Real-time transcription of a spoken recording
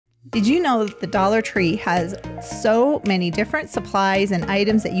Did you know that the Dollar Tree has so many different supplies and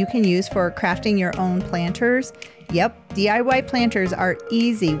items that you can use for crafting your own planters? Yep, DIY planters are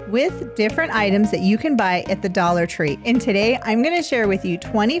easy with different items that you can buy at the Dollar Tree. And today I'm going to share with you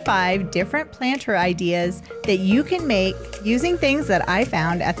 25 different planter ideas that you can make using things that I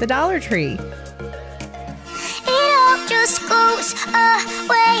found at the Dollar Tree. It all just goes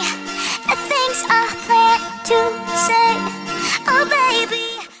away. The things I plan to say, oh baby.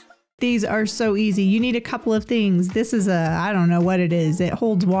 These are so easy. You need a couple of things. This is I don't know what it is. It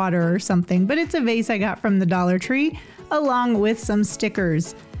holds water or something, but it's a vase I got from the Dollar Tree along with some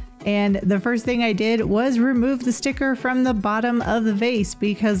stickers. And the first thing I did was remove the sticker from the bottom of the vase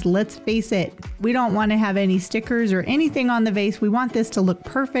because let's face it, we don't want to have any stickers or anything on the vase. We want this to look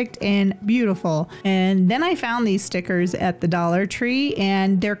perfect and beautiful. And then I found these stickers at the Dollar Tree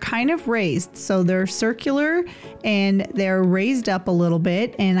and they're kind of raised. So they're circular and they're raised up a little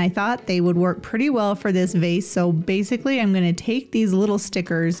bit. And I thought they would work pretty well for this vase. So basically I'm going to take these little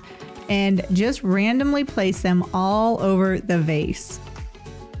stickers and just randomly place them all over the vase.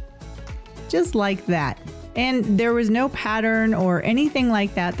 Just like that. And there was no pattern or anything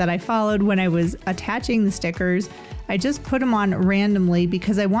like that that I followed when I was attaching the stickers. I just put them on randomly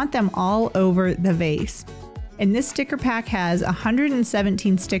because I want them all over the vase. And this sticker pack has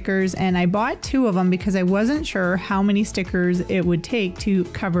 117 stickers and I bought 2 of them because I wasn't sure how many stickers it would take to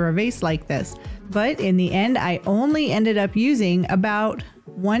cover a vase like this. But in the end, I only ended up using about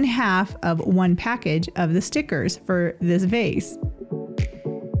 1/2 of one package of the stickers for this vase.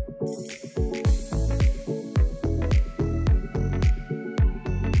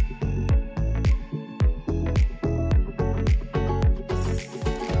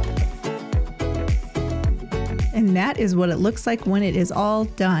 And that is what it looks like when it is all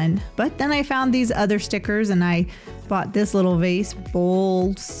done. But then I found these other stickers and I bought this little vase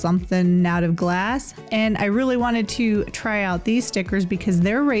bowl, something out of glass. And I really wanted to try out these stickers because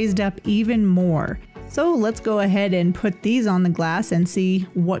they're raised up even more. So let's go ahead and put these on the glass and see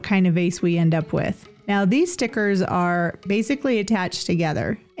what kind of vase we end up with. Now these stickers are basically attached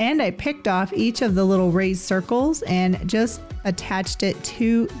together and I picked off each of the little raised circles and just attached it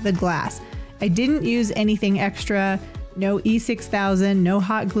to the glass. I didn't use anything extra, no E6000, no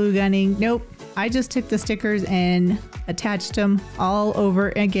hot glue gunning, nope. I just took the stickers and attached them all over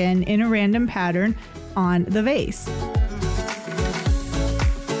again in a random pattern on the vase.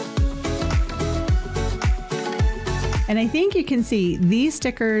 And I think you can see these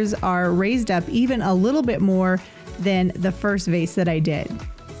stickers are raised up even a little bit more than the first vase that I did.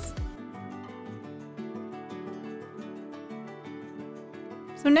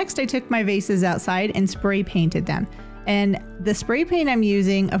 So next I took my vases outside and spray painted them. And the spray paint I'm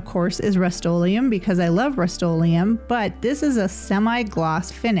using, of course, is Rust-Oleum because I love Rust-Oleum, but this is a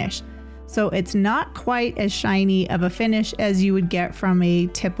semi-gloss finish. So it's not quite as shiny of a finish as you would get from a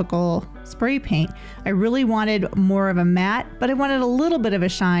typical spray paint. I really wanted more of a matte, but I wanted a little bit of a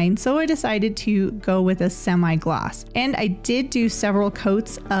shine, so I decided to go with a semi-gloss. And I did do several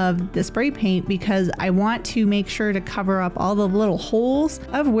coats of the spray paint because I want to make sure to cover up all the little holes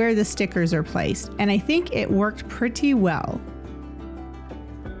of where the stickers are placed. And I think it worked pretty well.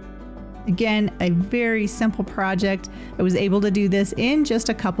 Again, a very simple project. I was able to do this in just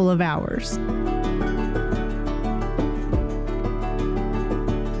a couple of hours.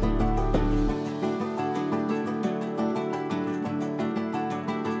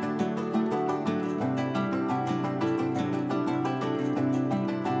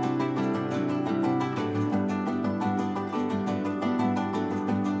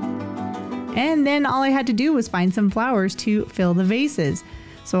 And then all I had to do was find some flowers to fill the vases.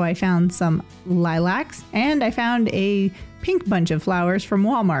 So I found some lilacs and I found a pink bunch of flowers from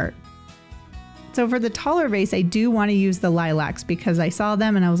Walmart. So for the taller vase, I do want to use the lilacs because I saw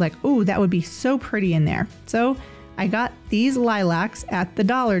them and I was like, oh, that would be so pretty in there. So I got these lilacs at the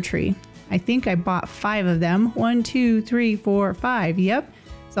Dollar Tree. I think I bought 5 of them. 1, 2, 3, 4, 5. Yep.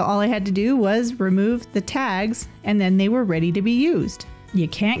 So all I had to do was remove the tags and then they were ready to be used. You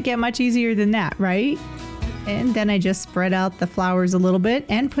can't get much easier than that, right? And then I just spread out the flowers a little bit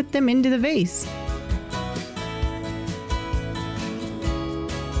and put them into the vase.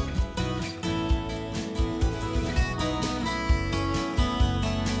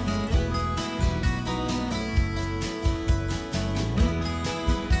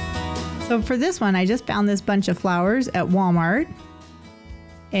 So for this one, I just found this bunch of flowers at Walmart.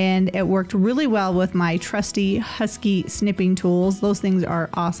 And it worked really well with my trusty Husky snipping tools. Those things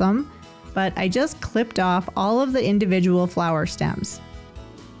are awesome. But I just clipped off all of the individual flower stems.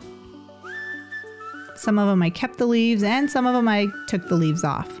 Some of them I kept the leaves and some of them I took the leaves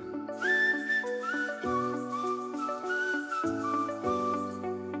off.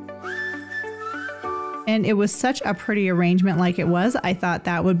 And it was such a pretty arrangement like it was. I thought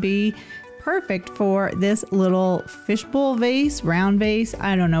that would be perfect for this little fishbowl vase, round vase,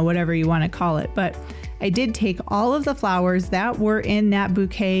 I don't know, whatever you want to call it. But I did take all of the flowers that were in that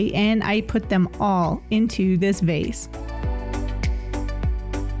bouquet and I put them all into this vase.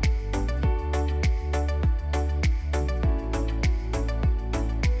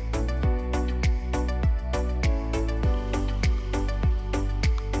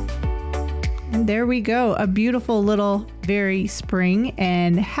 And there we go, a beautiful little very spring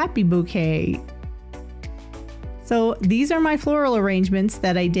and happy bouquet. So these are my floral arrangements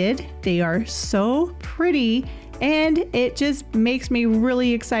that I did. They are so pretty and it just makes me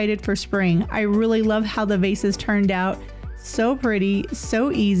really excited for spring. I really love how the vases turned out. So pretty,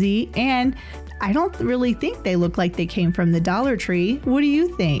 so easy, and I don't really think they look like they came from the Dollar Tree. What do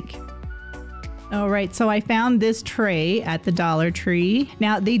you think? All right, so I found this tray at the Dollar Tree.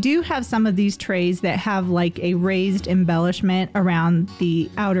 Now, they do have some of these trays that have like a raised embellishment around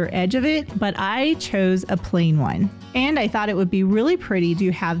the outer edge of it, but I chose a plain one. And I thought it would be really pretty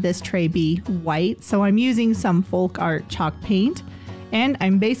to have this tray be white, so I'm using some folk art chalk paint. And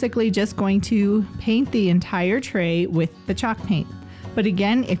I'm basically just going to paint the entire tray with the chalk paint. But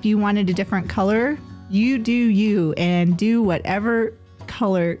again, if you wanted a different color, you do you and do whatever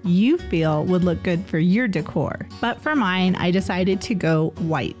color you feel would look good for your decor. But for mine, I decided to go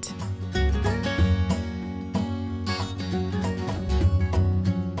white.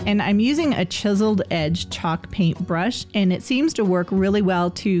 And I'm using a chiseled edge chalk paint brush, and it seems to work really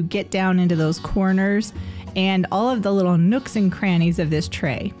well to get down into those corners and all of the little nooks and crannies of this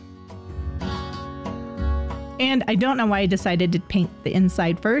tray. And I don't know why I decided to paint the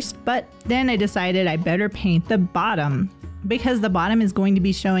inside first, but then I decided I better paint the bottom, because the bottom is going to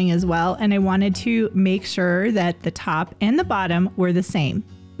be showing as well, and I wanted to make sure that the top and the bottom were the same.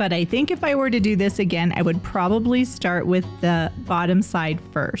 But I think if I were to do this again, I would probably start with the bottom side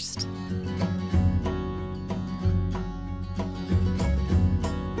first.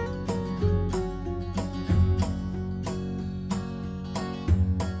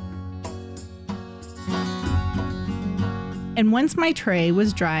 And once my tray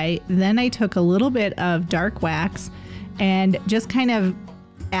was dry, then I took a little bit of dark wax and just kind of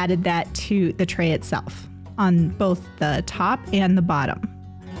added that to the tray itself on both the top and the bottom.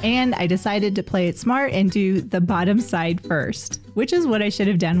 And I decided to play it smart and do the bottom side first, which is what I should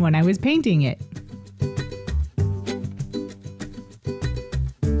have done when I was painting it.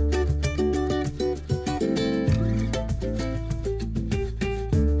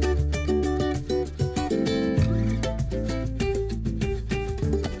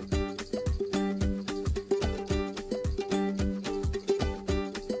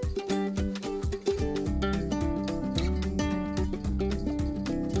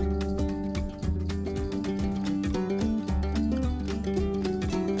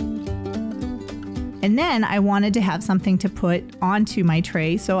 And then I wanted to have something to put onto my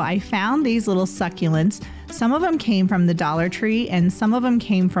tray, so I found these little succulents. Some of them came from the Dollar Tree and some of them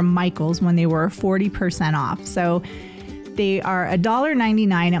came from Michael's when they were 40% off. So they are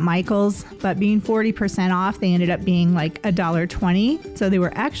 $1.99 at Michael's, but being 40% off, they ended up being like $1.20. So they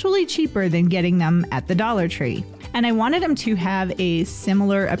were actually cheaper than getting them at the Dollar Tree. And I wanted them to have a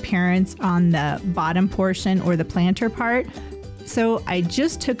similar appearance on the bottom portion or the planter part. So I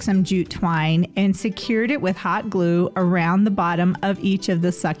just took some jute twine and secured it with hot glue around the bottom of each of the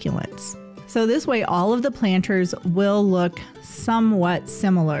succulents. So this way all of the planters will look somewhat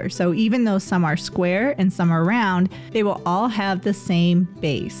similar. So even though some are square and some are round, they will all have the same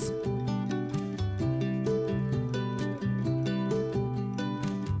base.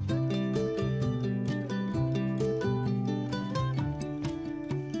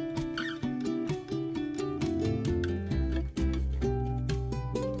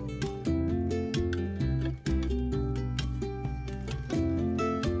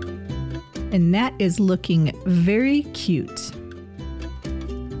 And that is looking very cute.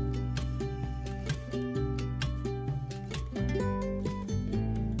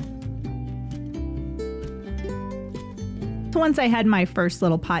 So once I had my first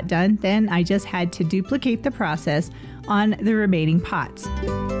little pot done, then I just had to duplicate the process on the remaining pots.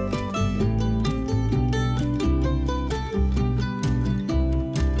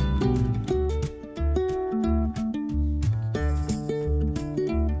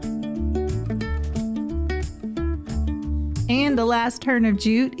 And the last turn of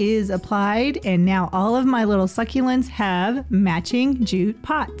jute is applied, and now all of my little succulents have matching jute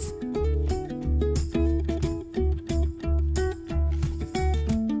pots.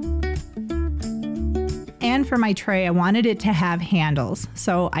 and for my tray, I wanted it to have handles.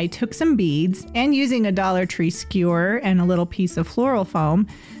 So I took some beads and using a Dollar Tree skewer and a little piece of floral foam,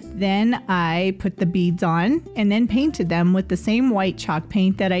 then I put the beads on and then painted them with the same white chalk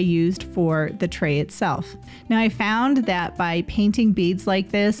paint that I used for the tray itself. Now I found that by painting beads like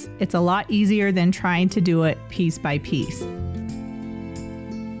this, it's a lot easier than trying to do it piece by piece.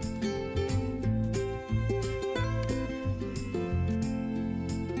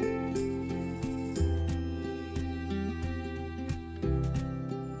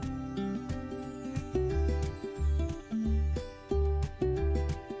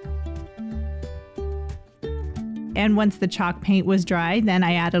 And once the chalk paint was dry, then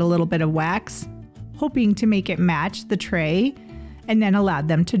I added a little bit of wax, hoping to make it match the tray, and then allowed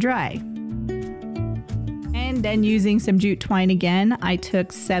them to dry. And then using some jute twine again, I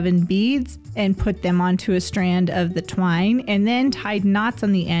took 7 beads and put them onto a strand of the twine and then tied knots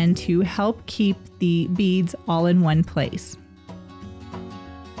on the end to help keep the beads all in one place.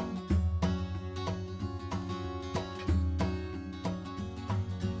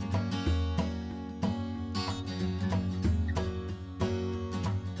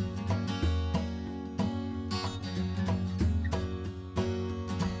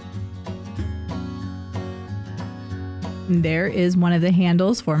 There is one of the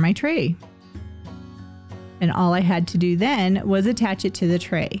handles for my tray. And all I had to do then was attach it to the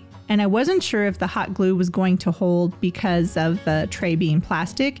tray. And I wasn't sure if the hot glue was going to hold because of the tray being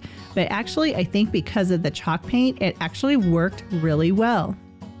plastic, but actually I think because of the chalk paint, it actually worked really well.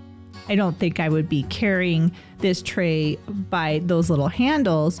 I don't think I would be carrying this tray by those little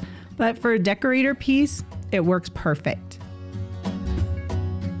handles, but for a decorator piece, it works perfect.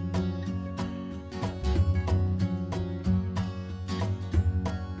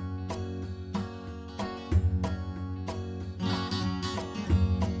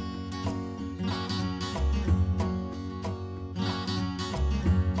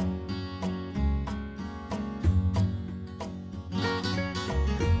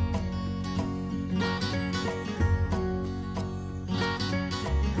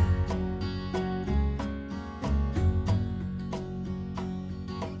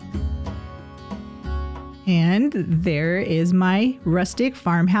 And there is my rustic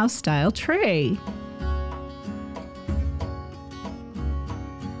farmhouse style tray.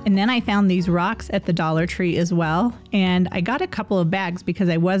 And then I found these rocks at the Dollar Tree as well. And I got a couple of bags because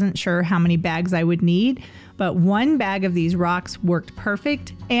I wasn't sure how many bags I would need. But one bag of these rocks worked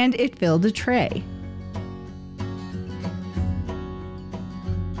perfect and it filled a tray.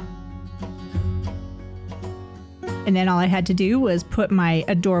 And then all I had to do was put my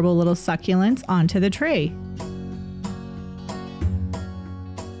adorable little succulents onto the tray.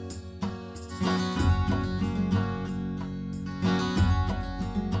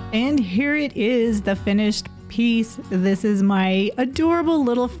 And here it is, the finished piece. This is my adorable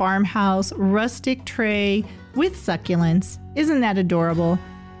little farmhouse rustic tray with succulents. Isn't that adorable?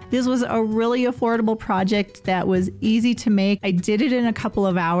 This was a really affordable project that was easy to make. I did it in a couple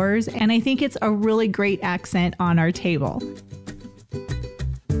of hours, and I think it's a really great accent on our table.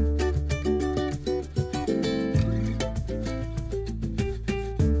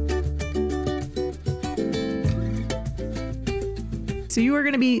 So you are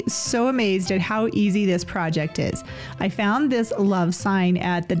going to be so amazed at how easy this project is. I found this love sign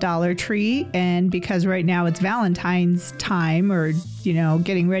at the Dollar Tree, and because right now it's Valentine's time, or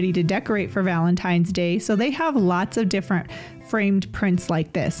getting ready to decorate for Valentine's Day, so they have lots of different framed prints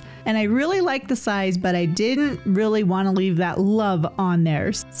like this. And I really like the size, but I didn't really want to leave that love on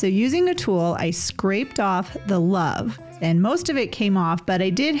there. So using a tool, I scraped off the love. And most of it came off, but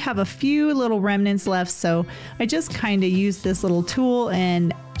I did have a few little remnants left, so I just kind of used this little tool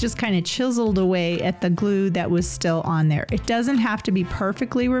and just kind of chiseled away at the glue that was still on there. It doesn't have to be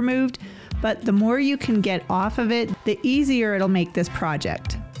perfectly removed, but the more you can get off of it, the easier it'll make this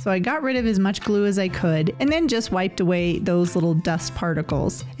project. So I got rid of as much glue as I could and then just wiped away those little dust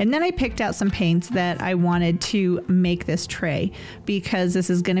particles. And then I picked out some paints that I wanted to make this tray. Because this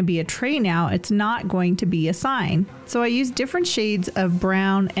is going to be a tray now, it's not going to be a sign. So I used different shades of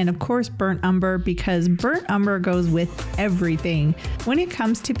brown and of course burnt umber, because burnt umber goes with everything when it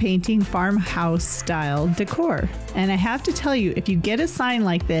comes to painting farmhouse style decor. And I have to tell you, if you get a sign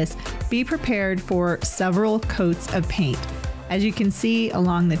like this, be prepared for several coats of paint. As you can see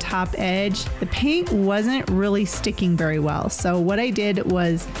along the top edge, the paint wasn't really sticking very well. So what I did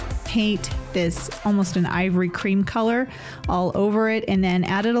was paint this almost an ivory cream color all over it, and then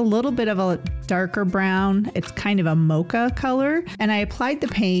added a little bit of a darker brown. It's kind of a mocha color. And I applied the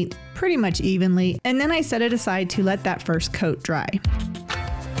paint pretty much evenly, and then I set it aside to let that first coat dry.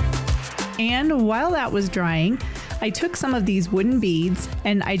 And while that was drying, I took some of these wooden beads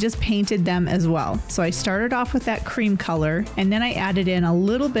and I just painted them as well. So I started off with that cream color, and then I added in a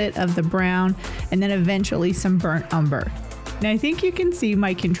little bit of the brown, and then eventually some burnt umber. Now I think you can see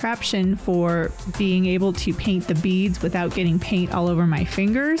my contraption for being able to paint the beads without getting paint all over my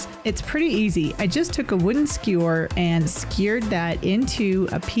fingers. It's pretty easy. I just took a wooden skewer and skewered that into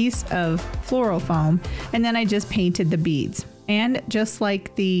a piece of floral foam, and then I just painted the beads. And just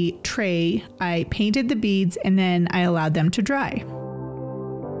like the tray, I painted the beads and then I allowed them to dry.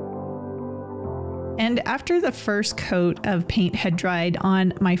 And after the first coat of paint had dried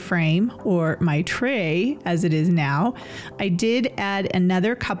on my frame, or my tray as it is now, I did add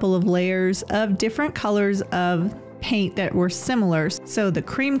another couple of layers of different colors of paint that were similar. So the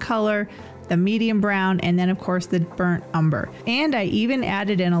cream color, the medium brown, and then of course the burnt umber. And I even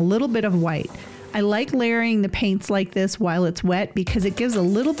added in a little bit of white. I like layering the paints like this while it's wet because it gives a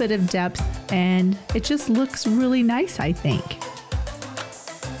little bit of depth and it just looks really nice, I think.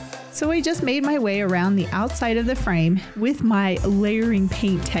 So I just made my way around the outside of the frame with my layering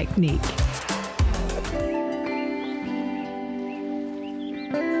paint technique.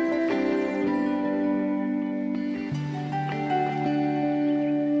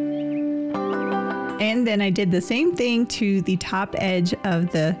 And then I did the same thing to the top edge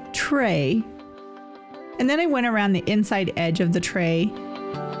of the tray. And then I went around the inside edge of the tray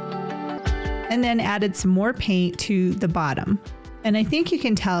and then added some more paint to the bottom. And I think you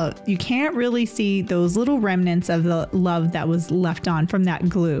can tell, you can't really see those little remnants of the love that was left on from that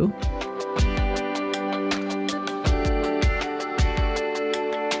glue.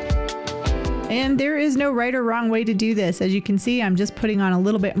 And there is no right or wrong way to do this. As you can see, I'm just putting on a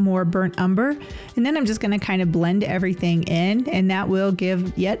little bit more burnt umber, and then I'm just going to kind of blend everything in, and that will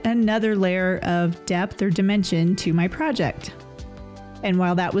give yet another layer of depth or dimension to my project. And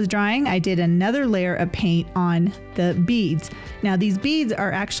while that was drying, I did another layer of paint on the beads. Now these beads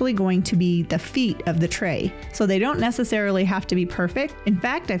are actually going to be the feet of the tray, so they don't necessarily have to be perfect. In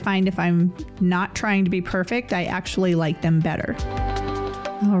fact, I find if I'm not trying to be perfect, I actually like them better.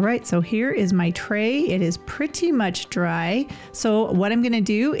 All right, so here is my tray. It is pretty much dry. So what I'm gonna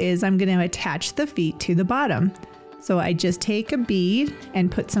do is I'm gonna attach the feet to the bottom. So I just take a bead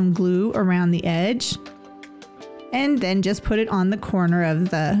and put some glue around the edge, and then just put it on the corner of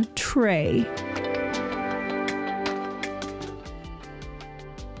the tray.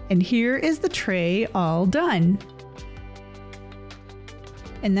 And here is the tray all done.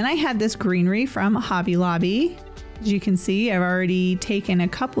 And then I had this greenery from Hobby Lobby. As you can see, I've already taken a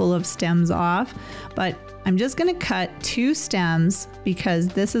couple of stems off, but I'm just gonna cut 2 stems because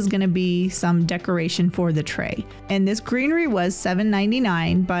this is gonna be some decoration for the tray. And this greenery was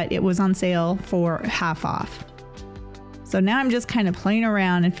 $7.99, but it was on sale for half off. So now I'm just kind of playing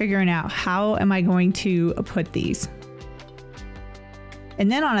around and figuring out how am I going to put these.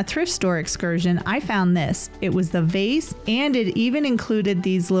 And then on a thrift store excursion, I found this. It was the vase, and it even included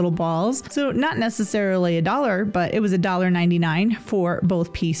these little balls. So not necessarily $1, but it was $1.99 for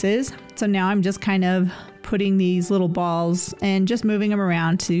both pieces. So now I'm just kind of putting these little balls and just moving them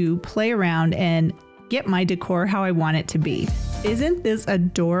around to play around and get my decor how I want it to be. Isn't this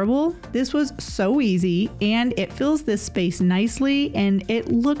adorable? This was so easy, and it fills this space nicely, and it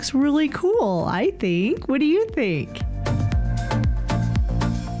looks really cool, I think. What do you think?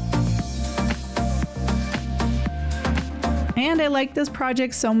 And I liked this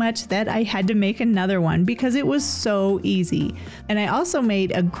project so much that I had to make another one because it was so easy. And I also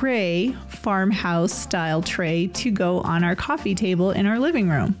made a gray farmhouse style tray to go on our coffee table in our living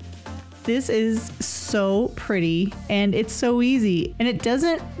room. This is so pretty and it's so easy, and it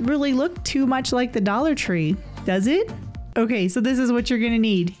doesn't really look too much like the Dollar Tree, does it? Okay, so this is what you're gonna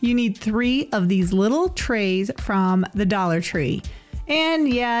need. You need 3 of these little trays from the Dollar Tree. And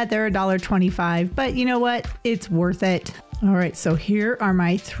yeah, they're $1.25, but you know what? It's worth it. All right, so here are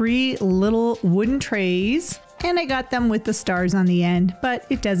my 3 little wooden trays, and I got them with the stars on the end, but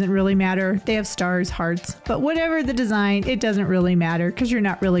it doesn't really matter. They have stars, hearts, but whatever the design, it doesn't really matter because you're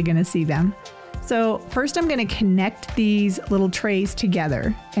not really gonna see them. So first I'm gonna connect these little trays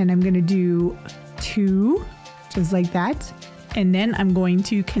together, and I'm gonna do 2, just like that. And then I'm going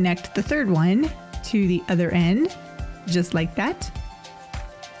to connect the third one to the other end, just like that.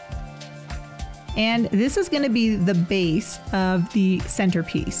 And this is going to be the base of the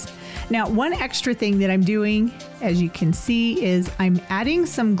centerpiece. Now, one extra thing that I'm doing, as you can see, is I'm adding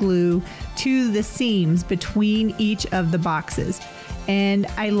some glue to the seams between each of the boxes. And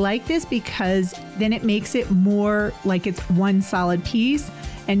I like this because then it makes it more like it's one solid piece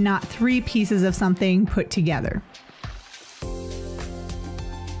and not 3 pieces of something put together.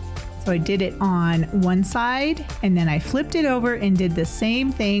 So So I did it on one side and then I flipped it over and did the same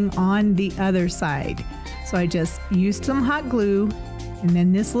thing on the other side. So I just used some hot glue and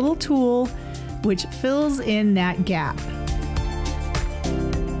then this little tool which fills in that gap.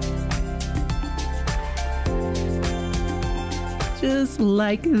 Just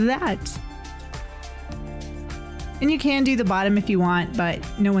like that. And you can do the bottom if you want, but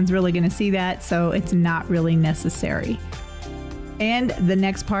no one's really going to see that, so it's not really necessary. And the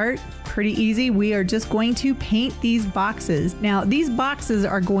next part, pretty easy. We are just going to paint these boxes. Now, these boxes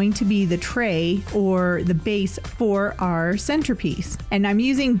are going to be the tray or the base for our centerpiece. And I'm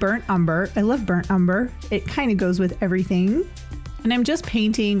using burnt umber. I love burnt umber. It kind of goes with everything. And I'm just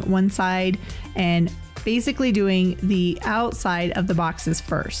painting one side and basically doing the outside of the boxes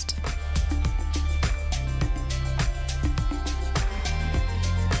first.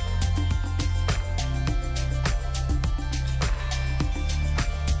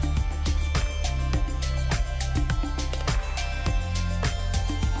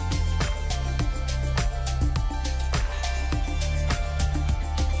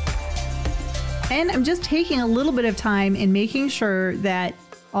 And I'm just taking a little bit of time and making sure that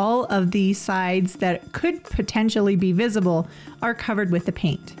all of the sides that could potentially be visible are covered with the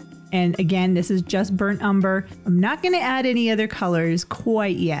paint. And again, this is just burnt umber. I'm not going to add any other colors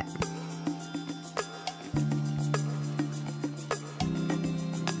quite yet.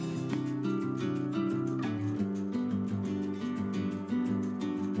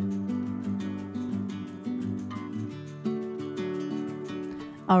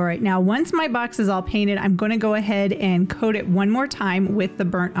 All right, now once my box is all painted, I'm going to go ahead and coat it one more time with the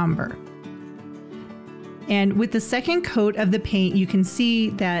burnt umber. And with the second coat of the paint, you can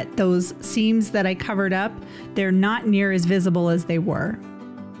see that those seams that I covered up, they're not near as visible as they were.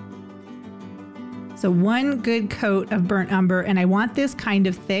 So one good coat of burnt umber, and I want this kind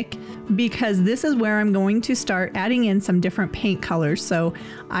of thick because this is where I'm going to start adding in some different paint colors. So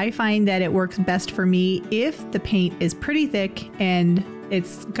I find that it works best for me if the paint is pretty thick and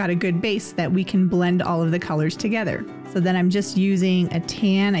it's got a good base that we can blend all of the colors together. So then I'm just using a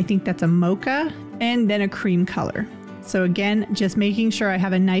tan, I think that's a mocha, and then a cream color. So again, just making sure I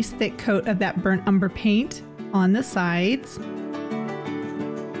have a nice thick coat of that burnt umber paint on the sides.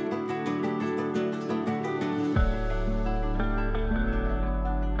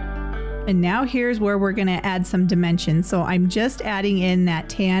 And now here's where we're gonna add some dimension. So I'm just adding in that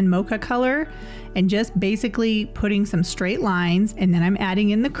tan mocha color and just basically putting some straight lines, and then I'm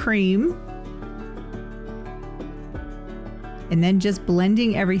adding in the cream. And then just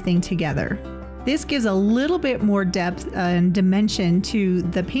blending everything together. This gives a little bit more depth and dimension to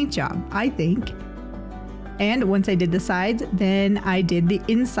the paint job, I think. And once I did the sides, then I did the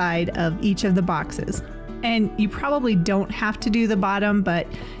inside of each of the boxes. And you probably don't have to do the bottom, but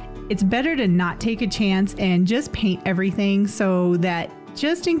it's better to not take a chance and just paint everything so that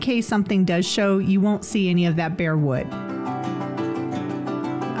just in case something does show, you won't see any of that bare wood.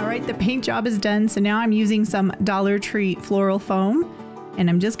 All right, the paint job is done. So now I'm using some Dollar Tree floral foam, and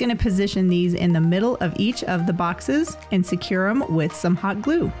I'm just gonna position these in the middle of each of the boxes and secure them with some hot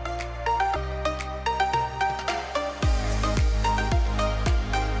glue.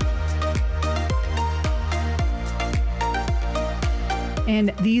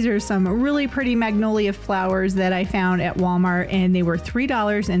 And these are some really pretty magnolia flowers that I found at Walmart, and they were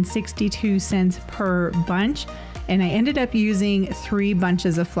 $3.62 per bunch. And I ended up using 3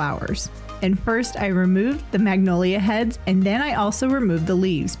 bunches of flowers. And first I removed the magnolia heads, and then I also removed the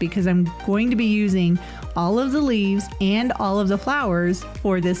leaves because I'm going to be using all of the leaves and all of the flowers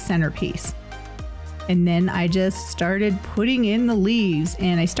for this centerpiece. And then I just started putting in the leaves,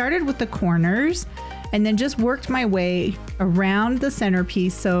 and I started with the corners and then just worked my way around the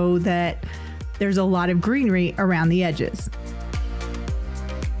centerpiece so that there's a lot of greenery around the edges.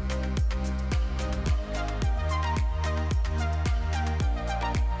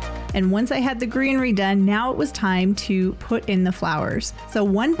 And once I had the greenery done, now it was time to put in the flowers. So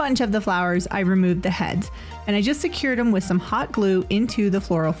one bunch of the flowers, I removed the heads, and I just secured them with some hot glue into the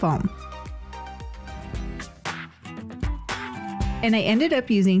floral foam. And I ended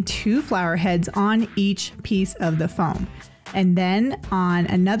up using 2 flower heads on each piece of the foam. And then on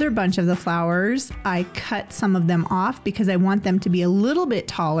another bunch of the flowers, I cut some of them off because I want them to be a little bit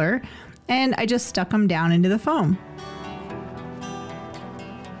taller, and I just stuck them down into the foam.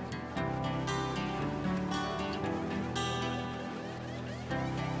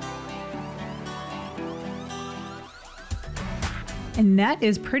 And that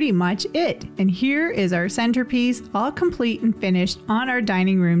is pretty much it. And here is our centerpiece, all complete and finished on our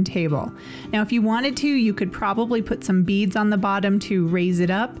dining room table. Now, if you wanted to, you could probably put some beads on the bottom to raise it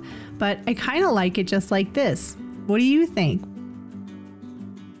up, but I kind of like it just like this. What do you think?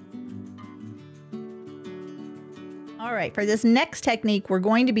 All right, for this next technique, we're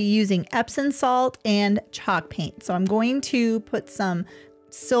going to be using Epsom salt and chalk paint. So I'm going to put some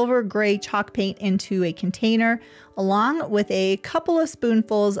silver gray chalk paint into a container along with a couple of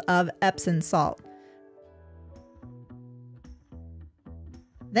spoonfuls of Epsom salt.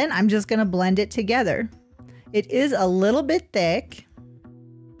 Then I'm just going to blend it together. It is a little bit thick,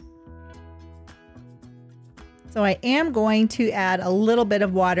 so I am going to add a little bit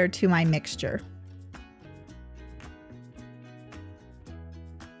of water to my mixture.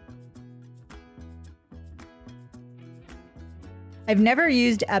 I've never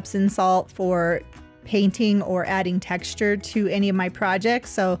used Epsom salt for painting or adding texture to any of my projects,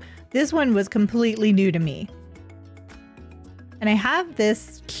 so this one was completely new to me. And I have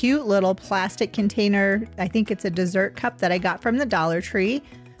this cute little plastic container, I think it's a dessert cup that I got from the Dollar Tree.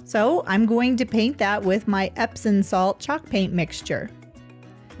 So I'm going to paint that with my Epsom salt chalk paint mixture.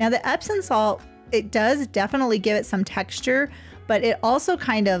 Now the Epsom salt, it does definitely give it some texture, but it also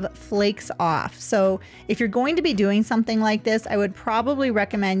kind of flakes off. So if you're going to be doing something like this, I would probably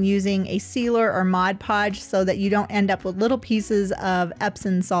recommend using a sealer or Mod Podge so that you don't end up with little pieces of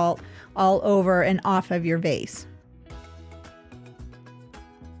Epsom salt all over and off of your vase.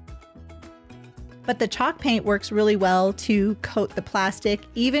 But the chalk paint works really well to coat the plastic,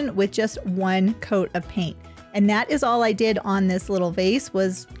 even with just one coat of paint. And that is all I did on this little vase,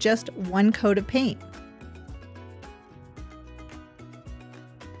 was just one coat of paint.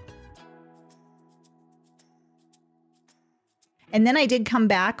 And then I did come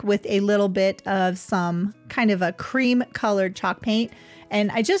back with a little bit of some kind of a cream colored chalk paint. And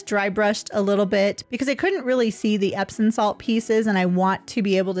I just dry brushed a little bit because I couldn't really see the Epsom salt pieces and I want to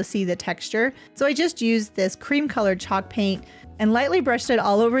be able to see the texture. So I just used this cream colored chalk paint and lightly brushed it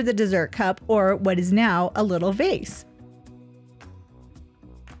all over the dessert cup, or what is now a little vase.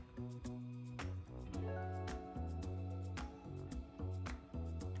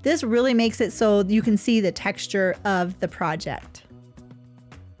 This really makes it so you can see the texture of the project.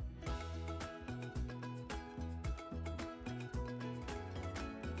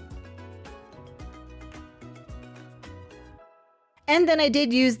 And then I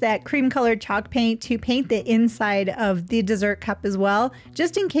did use that cream colored chalk paint to paint the inside of the dessert cup as well,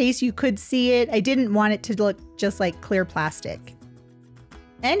 just in case you could see it. I didn't want it to look just like clear plastic.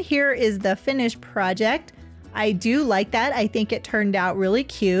 And here is the finished project. I do like that. I think it turned out really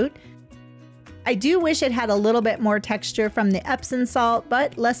cute. I do wish it had a little bit more texture from the Epsom salt,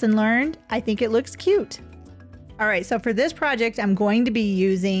 but lesson learned, I think it looks cute. All right, so for this project, I'm going to be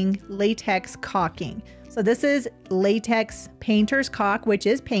using latex caulking. So this is latex painter's caulk, which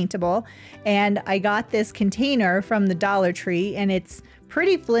is paintable. And I got this container from the Dollar Tree and it's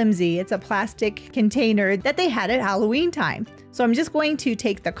pretty flimsy. It's a plastic container that they had at Halloween time. So I'm just going to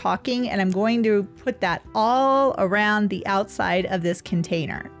take the caulking and I'm going to put that all around the outside of this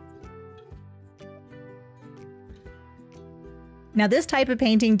container. Now this type of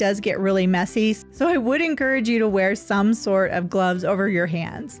painting does get really messy, so I would encourage you to wear some sort of gloves over your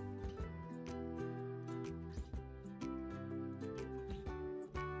hands.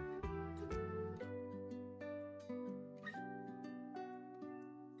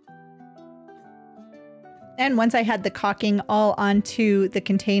 And once I had the caulking all onto the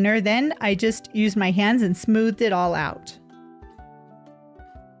container, then I just used my hands and smoothed it all out.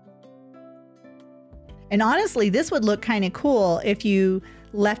 And honestly, this would look kind of cool if you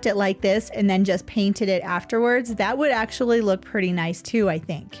left it like this and then just painted it afterwards. That would actually look pretty nice too, I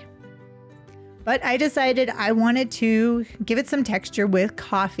think. But I decided I wanted to give it some texture with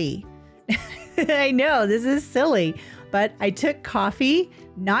coffee. I know, this is silly, but I took coffee,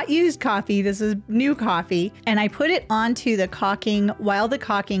 not used coffee, this is new coffee, and I put it onto the caulking while the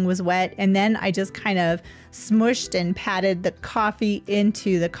caulking was wet, and then I just kind of smushed and patted the coffee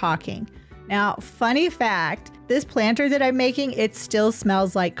into the caulking. Now, funny fact, this planter that I'm making, it still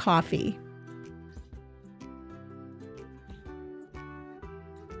smells like coffee.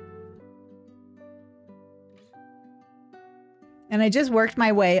 And I just worked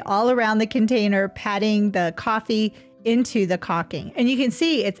my way all around the container, patting the coffee into the caulking. And you can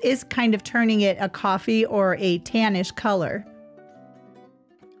see it is kind of turning it a coffee or a tannish color.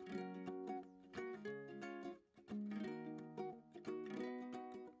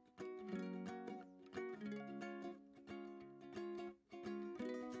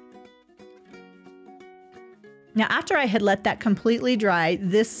 Now, after I had let that completely dry,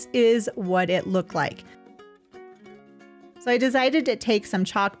 this is what it looked like. So I decided to take some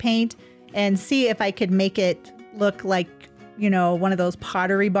chalk paint and see if I could make it look like, you know, one of those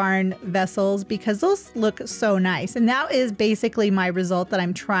Pottery barn vessels, because those look so nice. And that is basically my result that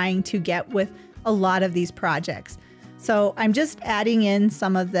I'm trying to get with a lot of these projects. So I'm just adding in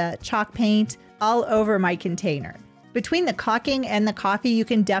some of the chalk paint all over my container. Between the caulking and the coffee, you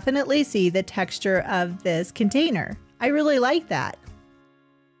can definitely see the texture of this container. I really like that.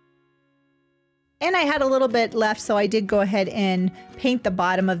 And I had a little bit left, so I did go ahead and paint the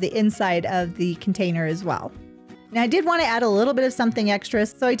bottom of the inside of the container as well. Now I did want to add a little bit of something extra,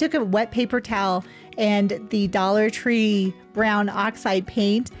 so I took a wet paper towel and the Dollar Tree brown oxide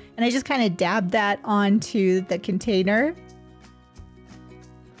paint, and I just kind of dabbed that onto the container.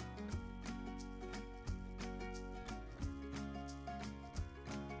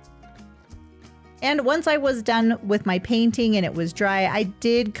 And once I was done with my painting and it was dry, I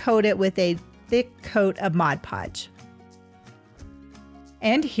did coat it with a thick coat of Mod Podge.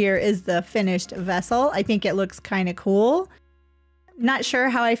 And here is the finished vessel. I think it looks kind of cool. Not sure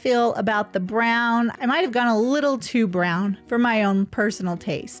how I feel about the brown. I might have gone a little too brown for my own personal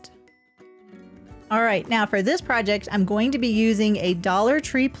taste. All right, now for this project, I'm going to be using a Dollar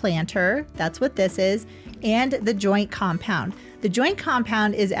Tree planter. That's what this is, and the joint compound. The joint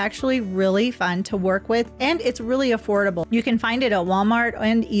compound is actually really fun to work with, and it's really affordable. You can find it at Walmart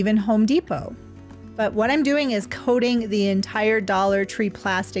and even Home Depot. But what I'm doing is coating the entire Dollar Tree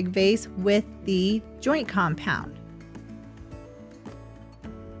plastic vase with the joint compound.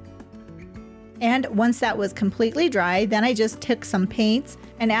 And once that was completely dry, then I just took some paints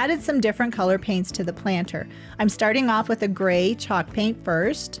and added some different color paints to the planter. I'm starting off with a gray chalk paint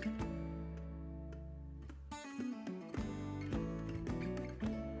first.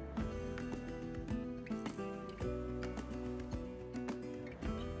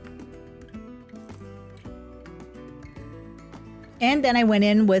 And then I went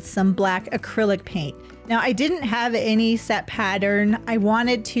in with some black acrylic paint. Now I didn't have any set pattern. I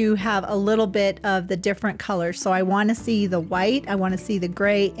wanted to have a little bit of the different colors. So I want to see the white, I want to see the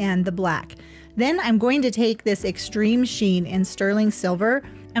gray and the black. Then I'm going to take this extreme sheen in sterling silver,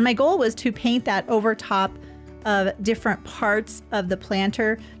 and my goal was to paint that over top of different parts of the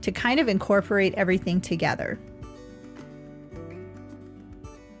planter to kind of incorporate everything together.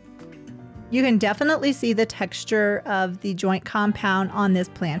 You can definitely see the texture of the joint compound on this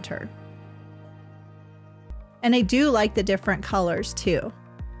planter. And I do like the different colors too.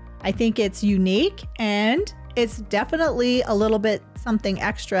 I think it's unique, and it's definitely a little bit something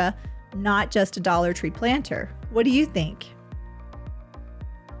extra, not just a Dollar Tree planter. What do you think?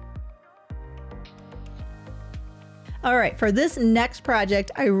 All right, for this next project,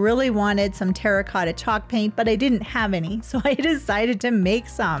 I really wanted some terracotta chalk paint, but I didn't have any, so I decided to make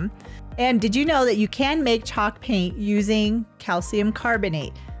some. And did you know that you can make chalk paint using calcium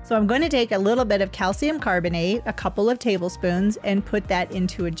carbonate? So I'm going to take a little bit of calcium carbonate, a couple of tablespoons, and put that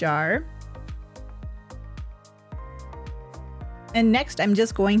into a jar. And next, I'm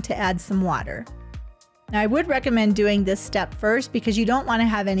just going to add some water. Now, I would recommend doing this step first because you don't want to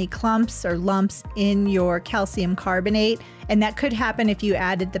have any clumps or lumps in your calcium carbonate, and that could happen if you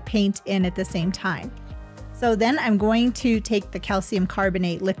added the paint in at the same time. So then I'm going to take the calcium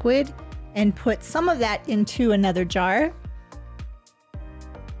carbonate liquid and put some of that into another jar.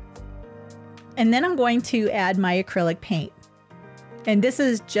 And then I'm going to add my acrylic paint. And this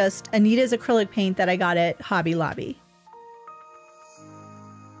is just Anita's acrylic paint that I got at Hobby Lobby.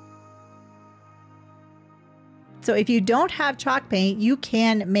 So if you don't have chalk paint, you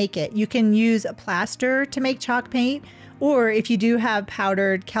can make it. You can use a plaster to make chalk paint, or if you do have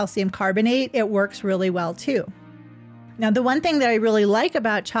powdered calcium carbonate, it works really well too. Now, the one thing that I really like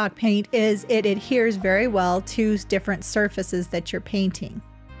about chalk paint is it adheres very well to different surfaces that you're painting.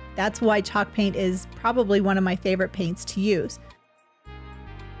 That's why chalk paint is probably one of my favorite paints to use.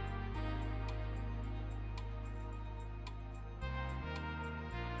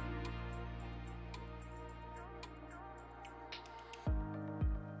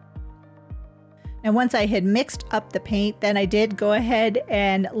 And once I had mixed up the paint, then I did go ahead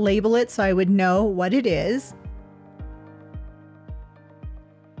and label it so I would know what it is.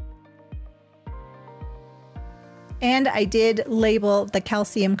 And I did label the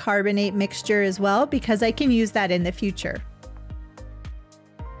calcium carbonate mixture as well because I can use that in the future.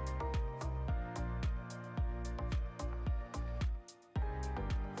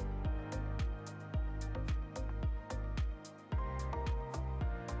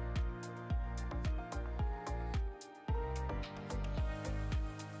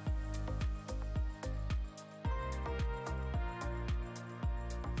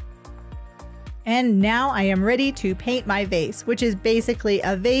 And now I am ready to paint my vase, which is basically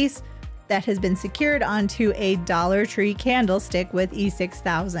a vase that has been secured onto a Dollar Tree candlestick with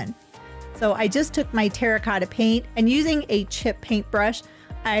E6000. So I just took my terracotta paint and using a chip paintbrush,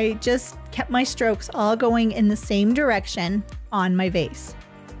 I just kept my strokes all going in the same direction on my vase.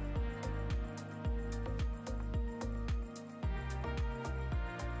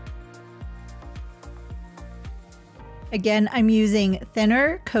 Again, I'm using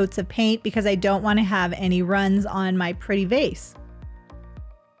thinner coats of paint because I don't want to have any runs on my pretty vase.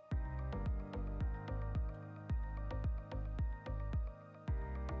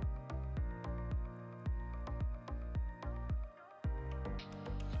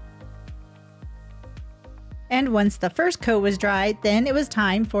 And once the first coat was dry, then it was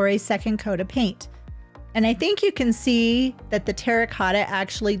time for a second coat of paint. And I think you can see that the terracotta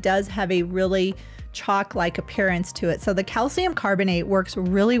actually does have a really chalk-like appearance to it. So the calcium carbonate works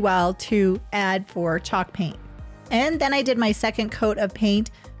really well to add for chalk paint. And then I did my second coat of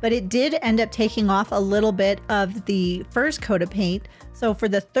paint, but it did end up taking off a little bit of the first coat of paint. So for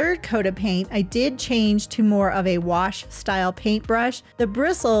the third coat of paint, I did change to more of a wash style paintbrush. The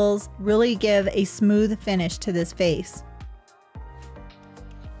bristles really give a smooth finish to this vase.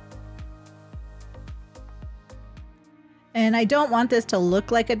 And I don't want this to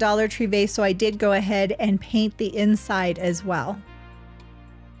look like a Dollar Tree vase, so I did go ahead and paint the inside as well.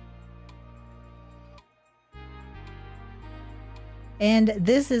 And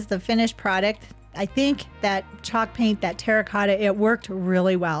this is the finished product. I think that chalk paint, that terracotta, it worked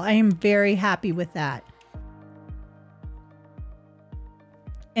really well. I am very happy with that.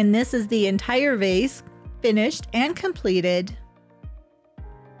 And this is the entire vase, finished and completed.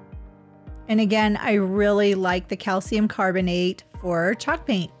 And again, I really like the calcium carbonate for chalk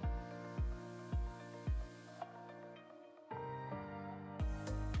paint.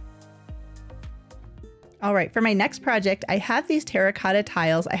 All right, for my next project, I have these terracotta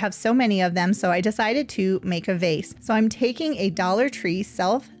tiles. I have so many of them, so I decided to make a vase. So I'm taking a Dollar Tree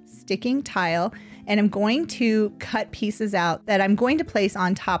self-sticking tile and I'm going to cut pieces out that I'm going to place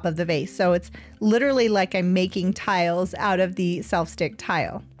on top of the vase. So it's literally like I'm making tiles out of the self-stick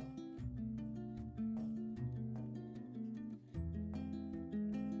tile.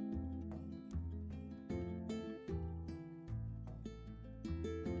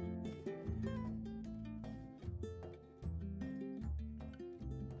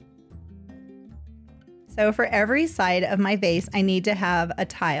 So for every side of my vase, I need to have a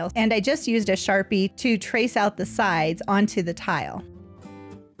tile, and I just used a Sharpie to trace out the sides onto the tile.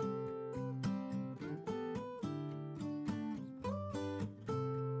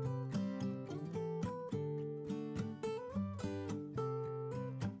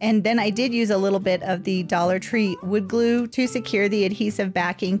 And then I did use a little bit of the Dollar Tree wood glue to secure the adhesive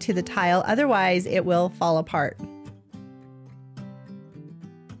backing to the tile, otherwise it will fall apart.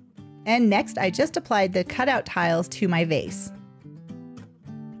 And next, I just applied the cutout tiles to my vase.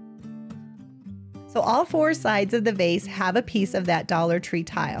 So all four sides of the vase have a piece of that Dollar Tree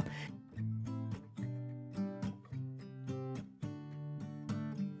tile.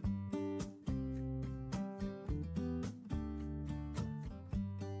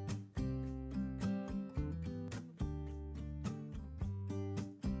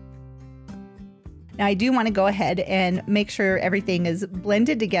 Now I do want to go ahead and make sure everything is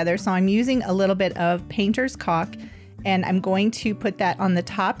blended together, so I'm using a little bit of painter's caulk and I'm going to put that on the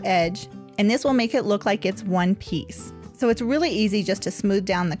top edge, and this will make it look like it's one piece. So it's really easy just to smooth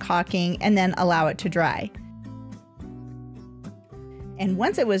down the caulking and then allow it to dry. And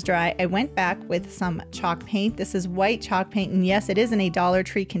once it was dry, I went back with some chalk paint. This is white chalk paint, and yes, it is in a Dollar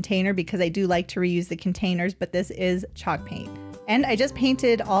Tree container because I do like to reuse the containers, but this is chalk paint. And I just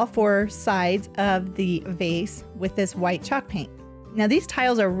painted all four sides of the vase with this white chalk paint. Now these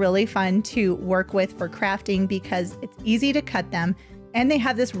tiles are really fun to work with for crafting because it's easy to cut them and they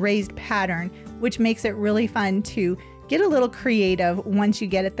have this raised pattern, which makes it really fun to get a little creative once you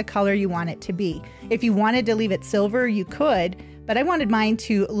get it the color you want it to be. If you wanted to leave it silver, you could, but I wanted mine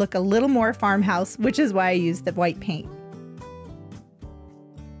to look a little more farmhouse, which is why I used the white paint.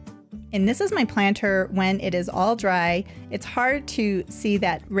 And this is my planter when it is all dry. It's hard to see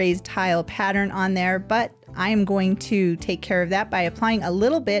that raised tile pattern on there, but I am going to take care of that by applying a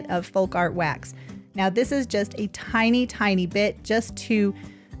little bit of folk art wax. Now this is just a tiny, tiny bit just to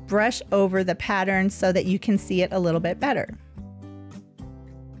brush over the pattern so that you can see it a little bit better.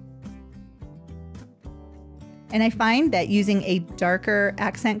 And I find that using a darker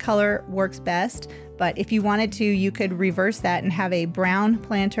accent color works best. But if you wanted to, you could reverse that and have a brown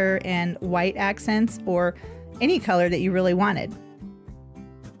planter and white accents, or any color that you really wanted.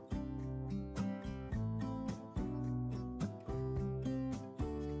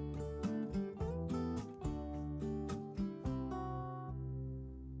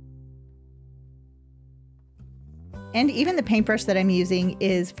 And even the paintbrush that I'm using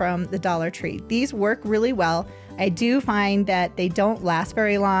is from the Dollar Tree. These work really well. I do find that they don't last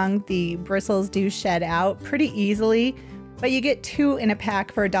very long. The bristles do shed out pretty easily, but you get 2 in a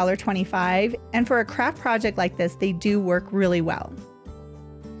pack for $1.25. And for a craft project like this, they do work really well.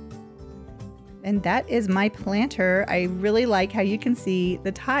 And that is my planter. I really like how you can see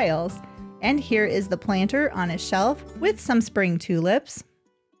the tiles. And here is the planter on a shelf with some spring tulips.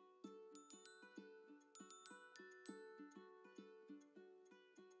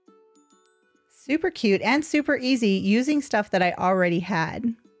 Super cute and super easy using stuff that I already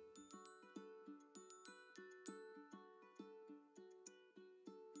had.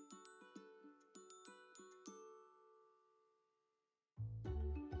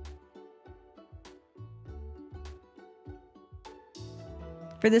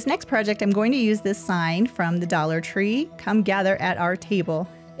 For this next project, I'm going to use this sign from the Dollar Tree, "Come gather at our table."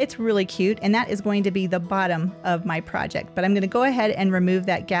 It's really cute, and that is going to be the bottom of my project. But I'm going to go ahead and remove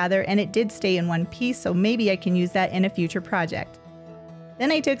that gather, and it did stay in one piece, so maybe I can use that in a future project.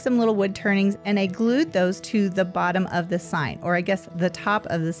 Then I took some little wood turnings and I glued those to the bottom of the sign, or I guess the top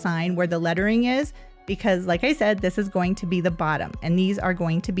of the sign where the lettering is, because like I said, this is going to be the bottom, and these are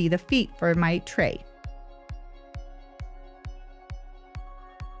going to be the feet for my tray.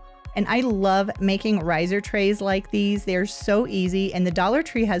 And I love making riser trays like these. They're so easy, and the Dollar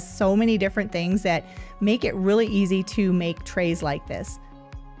Tree has so many different things that make it really easy to make trays like this.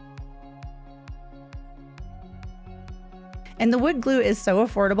 And the wood glue is so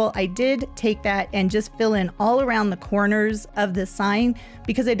affordable. I did take that and just fill in all around the corners of the sign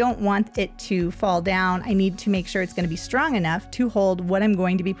because I don't want it to fall down. I need to make sure it's going to be strong enough to hold what I'm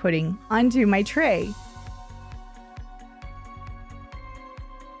going to be putting onto my tray.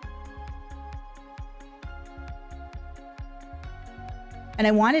 And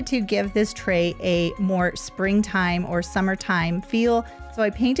I wanted to give this tray a more springtime or summertime feel, so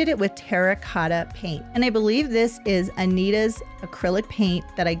I painted it with terracotta paint. And I believe this is Anita's acrylic paint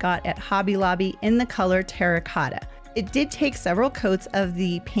that I got at Hobby Lobby in the color terracotta. It did take several coats of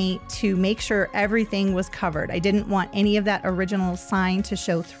the paint to make sure everything was covered. I didn't want any of that original sign to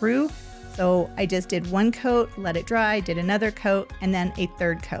show through, so I just did one coat, let it dry, did another coat, and then a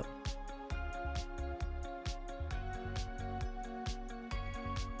third coat.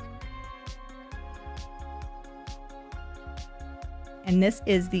 And this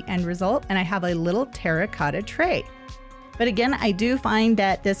is the end result, and I have a little terracotta tray. But again, I do find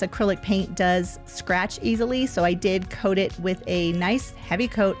that this acrylic paint does scratch easily, so I did coat it with a nice heavy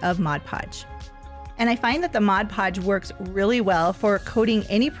coat of Mod Podge. And I find that the Mod Podge works really well for coating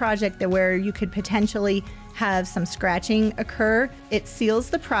any project where you could potentially have some scratching occur. It seals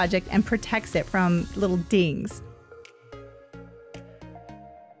the project and protects it from little dings.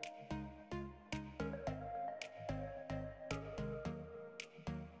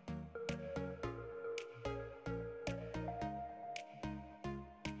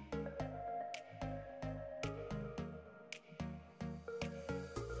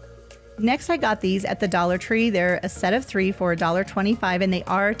 Next, I got these at the Dollar Tree. They're a set of 3 for $1.25, and they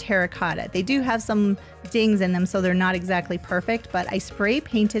are terracotta. They do have some dings in them, so they're not exactly perfect, but I spray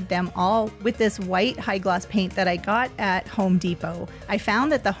painted them all with this white high gloss paint that I got at Home Depot. I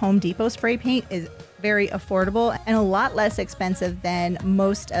found that the Home Depot spray paint is very affordable and a lot less expensive than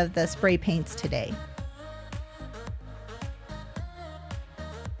most of the spray paints today.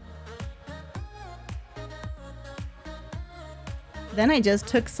 Then I just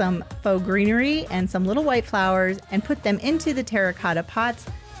took some faux greenery and some little white flowers and put them into the terracotta pots,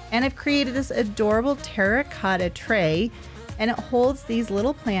 and I've created this adorable terracotta tray, and it holds these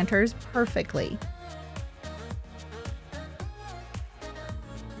little planters perfectly.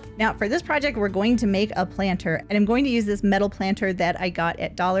 Now for this project, we're going to make a planter, and I'm going to use this metal planter that I got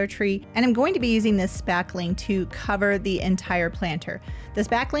at Dollar Tree, and I'm going to be using this spackling to cover the entire planter. The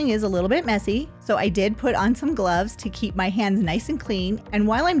spackling is a little bit messy, so I did put on some gloves to keep my hands nice and clean, and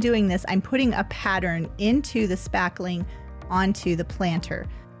while I'm doing this, I'm putting a pattern into the spackling onto the planter.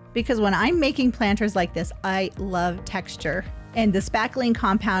 Because when I'm making planters like this, I love texture, and the spackling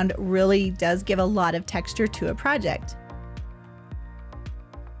compound really does give a lot of texture to a project.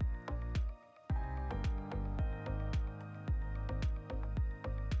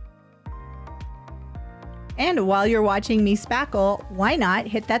 And while you're watching me spackle, why not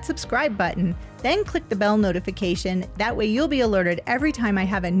hit that subscribe button? Then click the bell notification. That way you'll be alerted every time I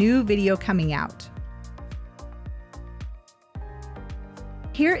have a new video coming out.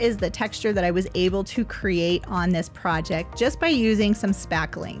 Here is the texture that I was able to create on this project just by using some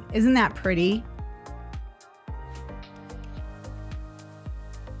spackling. Isn't that pretty?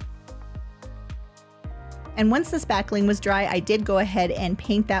 And once the spackling was dry, I did go ahead and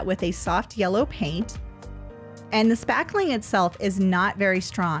paint that with a soft yellow paint. And the spackling itself is not very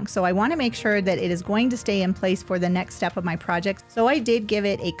strong, so I want to make sure that it is going to stay in place for the next step of my project. So I did give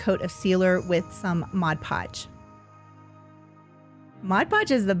it a coat of sealer with some Mod Podge. Mod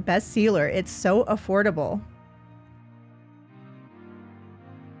Podge is the best sealer. It's so affordable.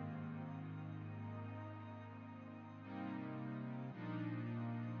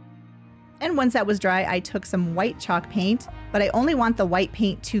 And once that was dry, I took some white chalk paint, but I only want the white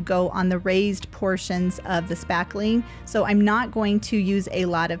paint to go on the raised portions of the spackling, so I'm not going to use a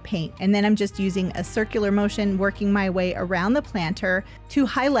lot of paint. And then I'm just using a circular motion, working my way around the planter to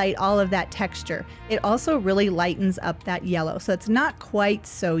highlight all of that texture. It also really lightens up that yellow, so it's not quite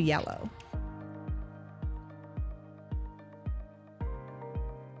so yellow.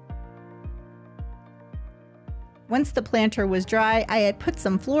 Once the planter was dry, I had put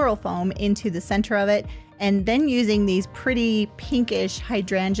some floral foam into the center of it, and then using these pretty pinkish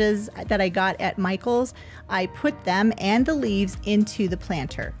hydrangeas that I got at Michael's, I put them and the leaves into the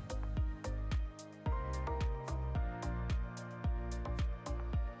planter.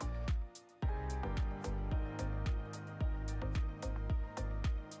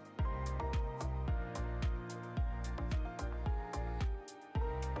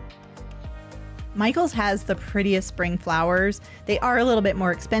 Michael's has the prettiest spring flowers. They are a little bit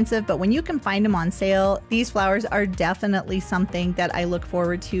more expensive, but when you can find them on sale, these flowers are definitely something that I look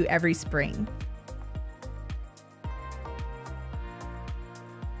forward to every spring.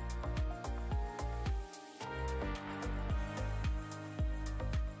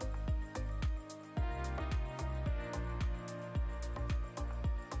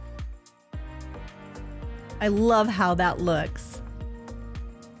 I love how that looks.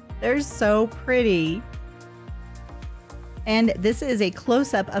 They're so pretty. And this is a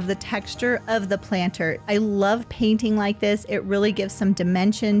close-up of the texture of the planter. I love painting like this. It really gives some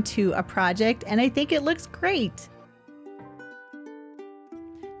dimension to a project, and I think it looks great.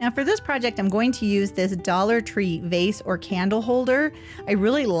 Now for this project, I'm going to use this Dollar Tree vase or candle holder. I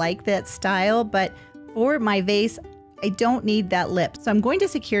really like that style, but for my vase, I don't need that lip. So I'm going to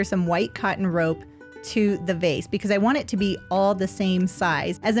secure some white cotton rope to the vase because I want it to be all the same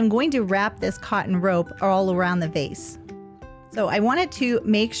size, as I'm going to wrap this cotton rope all around the vase. So I wanted to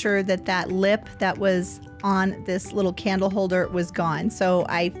make sure that that lip that was on this little candle holder was gone. So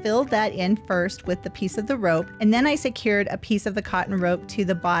I filled that in first with the piece of the rope, and then I secured a piece of the cotton rope to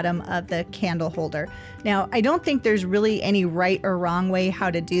the bottom of the candle holder. Now, I don't think there's really any right or wrong way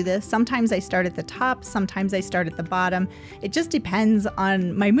how to do this. Sometimes I start at the top, sometimes I start at the bottom. It just depends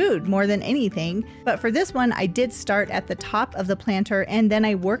on my mood more than anything. But for this one, I did start at the top of the planter, and then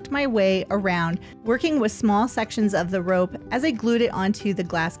I worked my way around, working with small sections of the rope as I glued it onto the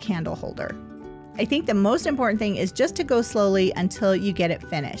glass candle holder. I think the most important thing is just to go slowly until you get it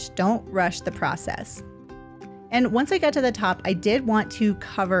finished. Don't rush the process. And once I got to the top, I did want to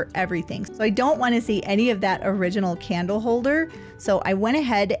cover everything. So I don't want to see any of that original candle holder. So I went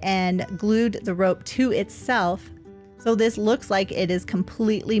ahead and glued the rope to itself. So this looks like it is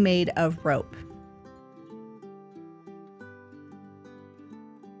completely made of rope.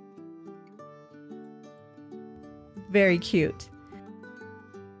 Very cute.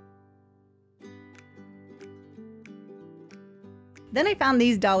 Then I found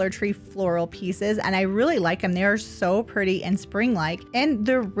these Dollar Tree floral pieces, and I really like them. They are so pretty and spring-like, and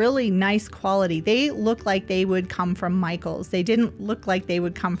they're really nice quality. They look like they would come from Michael's. They didn't look like they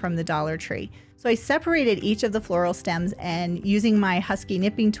would come from the Dollar Tree. So I separated each of the floral stems, and using my Husky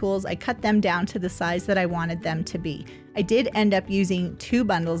nipping tools, I cut them down to the size that I wanted them to be. I did end up using 2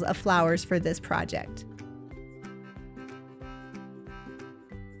 bundles of flowers for this project.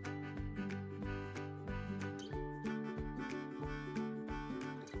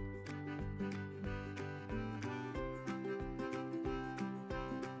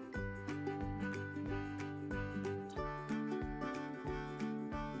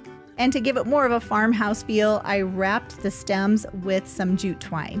 And to give it more of a farmhouse feel, I wrapped the stems with some jute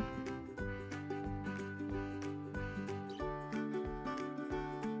twine.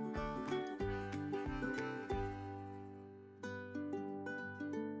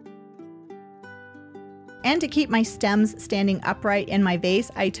 And to keep my stems standing upright in my vase,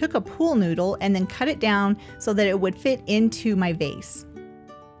 I took a pool noodle and then cut it down so that it would fit into my vase.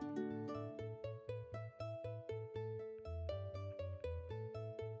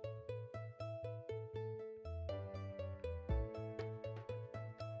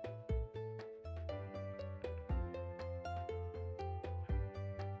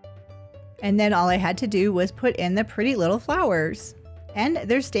 And then all I had to do was put in the pretty little flowers. And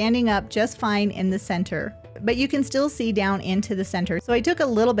they're standing up just fine in the center. but you can still see down into the center. So I took a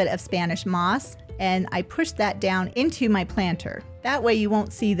little bit of Spanish moss and I pushed that down into my planter. That way you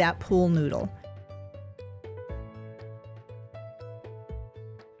won't see that pool noodle.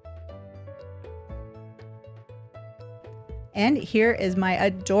 And here is my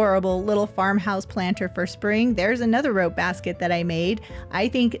adorable little farmhouse planter for spring. There's another rope basket that I made. I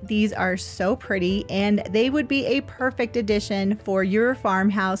think these are so pretty and they would be a perfect addition for your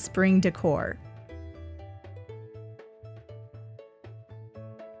farmhouse spring decor.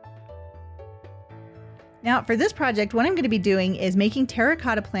 Now for this project, what I'm going to be doing is making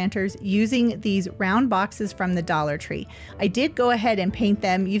terracotta planters using these round boxes from the Dollar Tree. I did go ahead and paint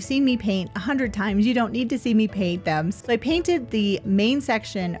them. You've seen me paint 100 times. You don't need to see me paint them. So I painted the main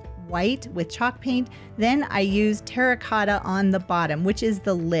section white with chalk paint. Then I used terracotta on the bottom, which is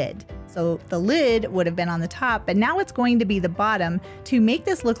the lid. So the lid would have been on the top, but now it's going to be the bottom to make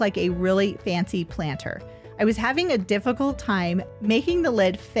this look like a really fancy planter. I was having a difficult time making the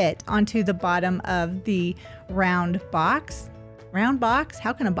lid fit onto the bottom of the round box. Round box?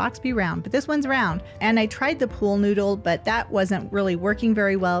 How can a box be round? But this one's round. And I tried the pool noodle, but that wasn't really working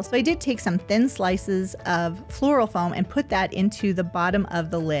very well. So I did take some thin slices of floral foam and put that into the bottom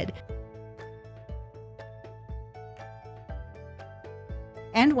of the lid.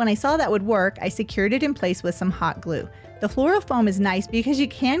 And when I saw that would work, I secured it in place with some hot glue. The floral foam is nice because you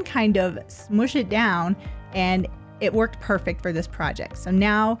can kind of smush it down, and it worked perfect for this project. So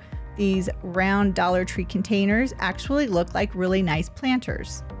now these round Dollar Tree containers actually look like really nice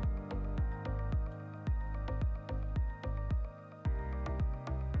planters.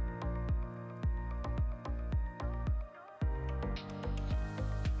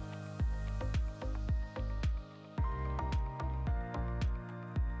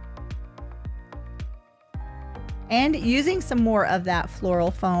 And using some more of that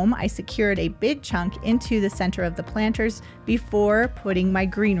floral foam, I secured a big chunk into the center of the planters before putting my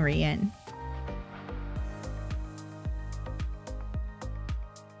greenery in.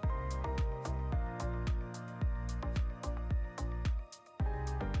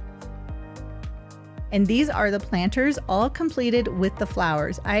 And these are the planters all completed with the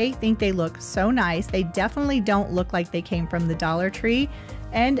flowers. I think they look so nice. They definitely don't look like they came from the Dollar Tree,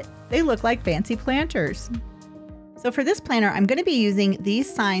 and they look like fancy planters. So for this planter, I'm going to be using these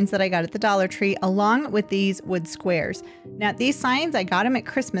signs that I got at the Dollar Tree along with these wood squares. Now these signs, I got them at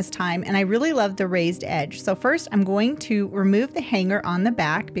Christmas time and I really love the raised edge. So first I'm going to remove the hanger on the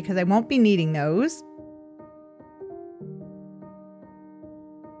back because I won't be needing those.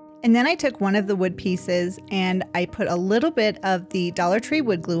 And then I took one of the wood pieces and I put a little bit of the Dollar Tree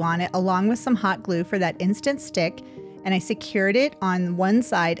wood glue on it along with some hot glue for that instant stick, and I secured it on one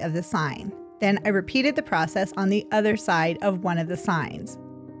side of the sign. Then I repeated the process on the other side of one of the signs.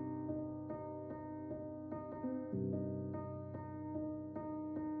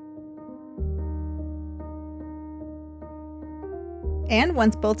 And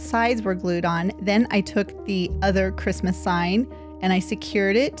once both sides were glued on, then I took the other Christmas sign and I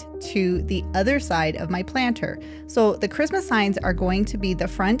secured it to the other side of my planter. So the Christmas signs are going to be the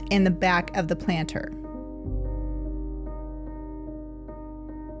front and the back of the planter.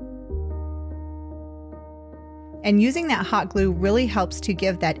 And using that hot glue really helps to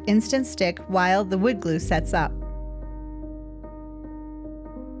give that instant stick while the wood glue sets up.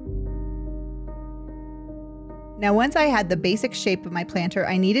 Now once I had the basic shape of my planter,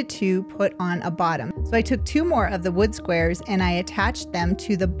 I needed to put on a bottom. So I took two more of the wood squares and I attached them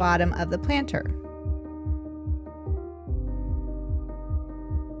to the bottom of the planter.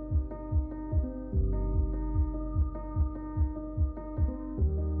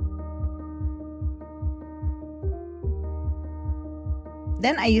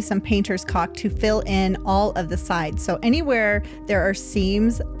 Then I use some painter's caulk to fill in all of the sides. So anywhere there are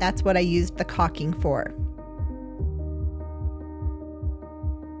seams, that's what I used the caulking for.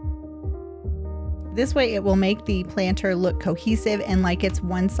 This way it will make the planter look cohesive and like it's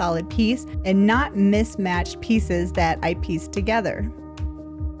one solid piece and not mismatched pieces that I pieced together.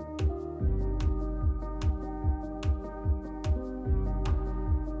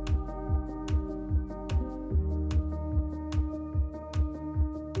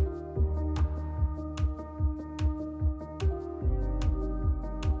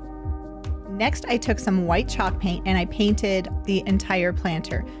 Next, I took some white chalk paint and I painted the entire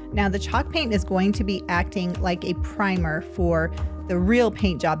planter. Now the chalk paint is going to be acting like a primer for the real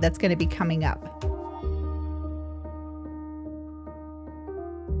paint job that's going to be coming up.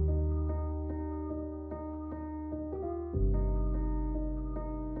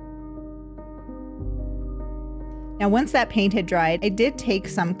 Now once that paint had dried, I did take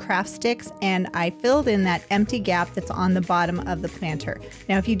some craft sticks and I filled in that empty gap that's on the bottom of the planter.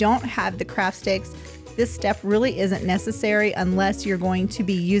 Now if you don't have the craft sticks, this step really isn't necessary unless you're going to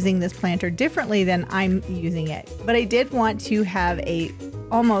be using this planter differently than I'm using it. But I did want to have a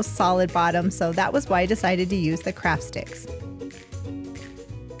almost solid bottom, so that was why I decided to use the craft sticks.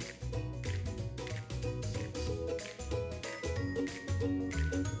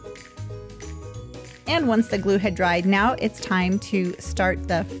 And once the glue had dried, now it's time to start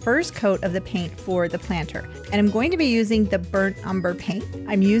the first coat of the paint for the planter. And I'm going to be using the burnt umber paint.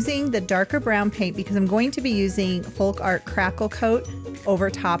 I'm using the darker brown paint because I'm going to be using Folk Art Crackle Coat over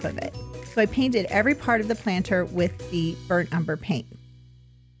top of it. So I painted every part of the planter with the burnt umber paint.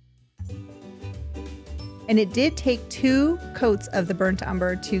 And it did take 2 coats of the burnt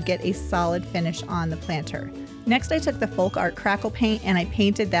umber to get a solid finish on the planter. Next, I took the Folk Art Crackle paint and I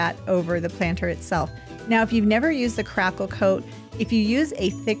painted that over the planter itself. Now, if you've never used the crackle coat, if you use a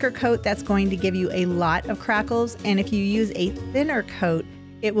thicker coat, that's going to give you a lot of crackles. And if you use a thinner coat,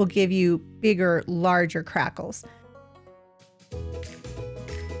 it will give you bigger, larger crackles.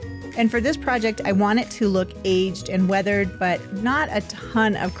 And for this project, I want it to look aged and weathered, but not a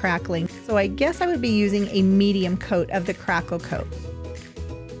ton of crackling. So I guess I would be using a medium coat of the crackle coat.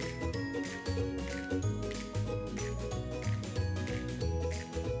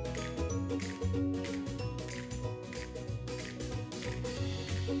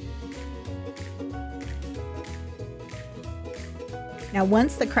 Now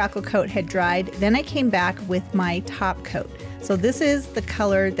once the crackle coat had dried, then I came back with my top coat. So this is the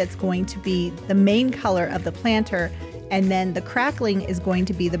color that's going to be the main color of the planter, and then the crackling is going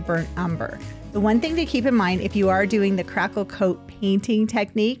to be the burnt umber. The one thing to keep in mind if you are doing the crackle coat painting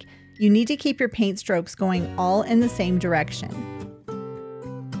technique, you need to keep your paint strokes going all in the same direction.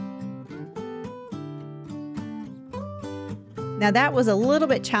 Now that was a little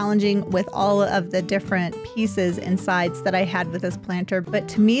bit challenging with all of the different pieces and sides that I had with this planter, but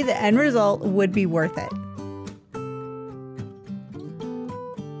to me the end result would be worth it.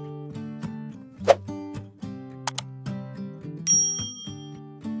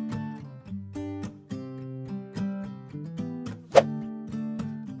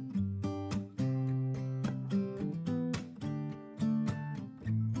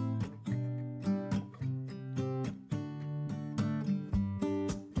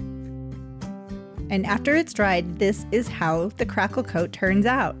 And after it's dried, this is how the crackle coat turns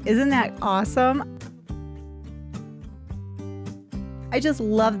out. Isn't that awesome? I just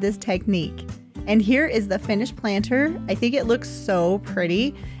love this technique. And here is the finished planter. I think it looks so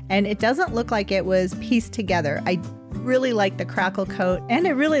pretty, and it doesn't look like it was pieced together. I really like the crackle coat, and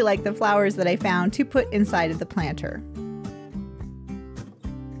I really like the flowers that I found to put inside of the planter.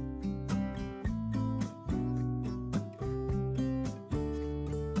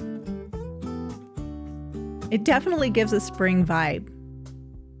 It definitely gives a spring vibe.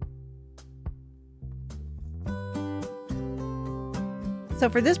 So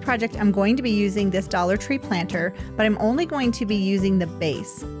for this project, I'm going to be using this Dollar Tree planter, but I'm only going to be using the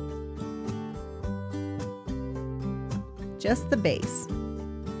base. Just the base.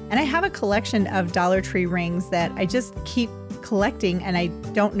 And I have a collection of Dollar Tree rings that I just keep collecting, and I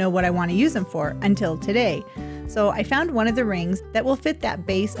don't know what I want to use them for until today. So I found one of the rings that will fit that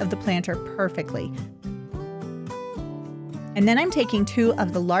base of the planter perfectly. And then I'm taking 2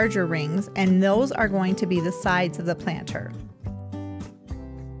 of the larger rings, and those are going to be the sides of the planter.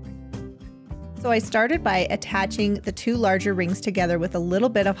 So I started by attaching the 2 larger rings together with a little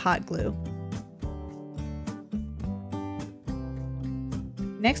bit of hot glue.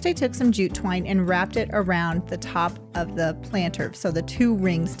 Next, I took some jute twine and wrapped it around the top of the planter, so the 2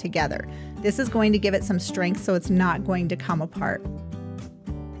 rings together. This is going to give it some strength so it's not going to come apart.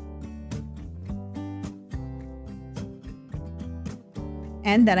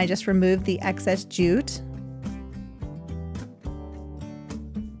 And then I just removed the excess jute.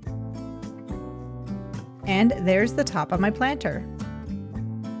 And there's the top of my planter.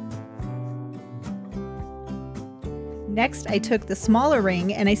 Next, I took the smaller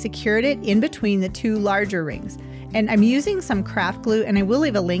ring and I secured it in between the 2 larger rings. And I'm using some craft glue, and I will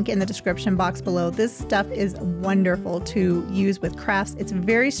leave a link in the description box below. This stuff is wonderful to use with crafts. It's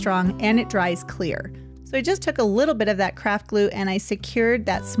very strong and it dries clear. So I just took a little bit of that craft glue and I secured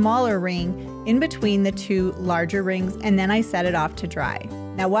that smaller ring in between the 2 larger rings, and then I set it off to dry.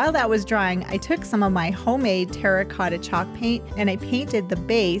 Now while that was drying, I took some of my homemade terracotta chalk paint and I painted the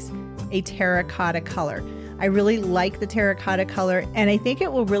base a terracotta color. I really like the terracotta color, and I think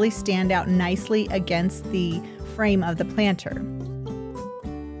it will really stand out nicely against the frame of the planter.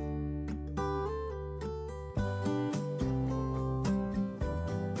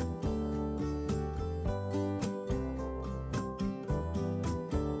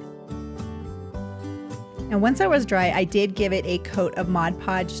 And once that was dry, I did give it a coat of Mod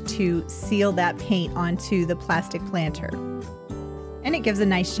Podge to seal that paint onto the plastic planter. And it gives a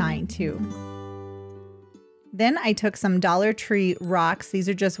nice shine too. Then I took some Dollar Tree rocks. These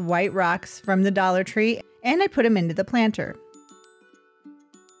are just white rocks from the Dollar Tree, and I put them into the planter.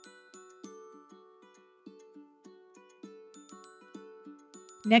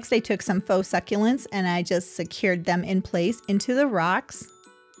 Next, I took some faux succulents and I just secured them in place into the rocks.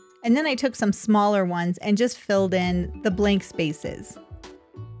 And then I took some smaller ones and just filled in the blank spaces.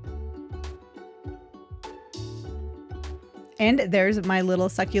 And there's my little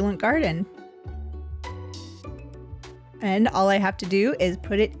succulent garden. And all I have to do is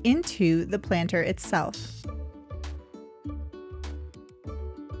put it into the planter itself.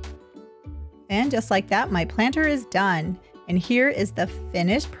 And just like that, my planter is done. And here is the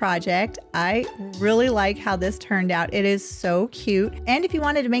finished project. I really like how this turned out. It is so cute. And if you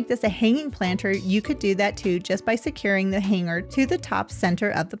wanted to make this a hanging planter, you could do that too, just by securing the hanger to the top center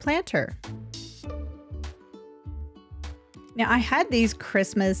of the planter. Now I had these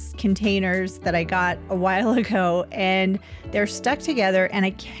Christmas containers that I got a while ago, and they're stuck together and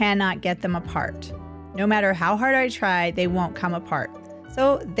I cannot get them apart. No matter how hard I try, they won't come apart.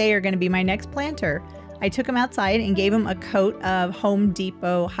 So they are going to be my next planter. I took them outside and gave them a coat of Home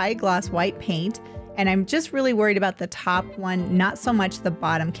Depot high gloss white paint, and I'm just really worried about the top one, not so much the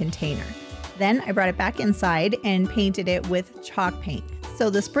bottom container. Then I brought it back inside and painted it with chalk paint. So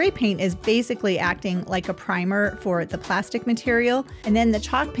the spray paint is basically acting like a primer for the plastic material, and then the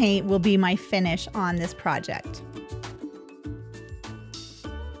chalk paint will be my finish on this project.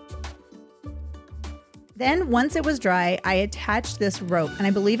 Then once it was dry, I attached this rope, and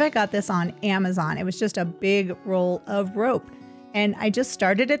I believe I got this on Amazon. It was just a big roll of rope, and I just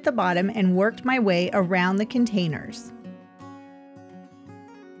started at the bottom and worked my way around the containers.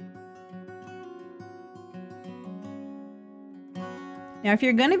 Now, if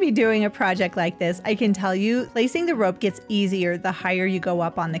you're going to be doing a project like this, I can tell you placing the rope gets easier the higher you go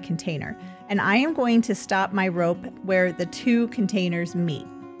up on the container. And I am going to stop my rope where the two containers meet.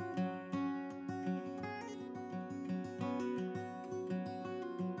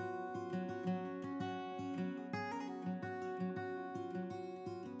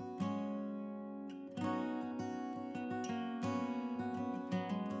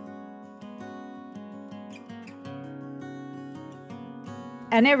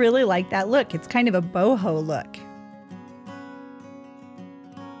 And I really like that look. It's kind of a boho look.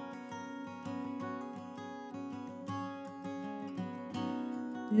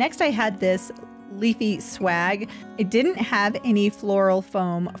 Next, I had this leafy swag. It didn't have any floral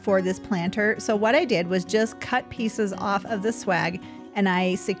foam for this planter, so what I did was just cut pieces off of the swag and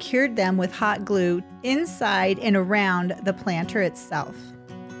I secured them with hot glue inside and around the planter itself.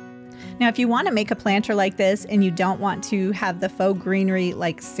 Now, if you want to make a planter like this and you don't want to have the faux greenery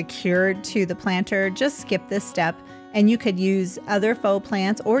like secured to the planter, just skip this step and you could use other faux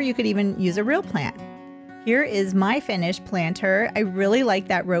plants, or you could even use a real plant. Here is my finished planter. I really like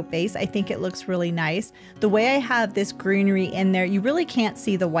that rope base. I think it looks really nice. The way I have this greenery in there, you really can't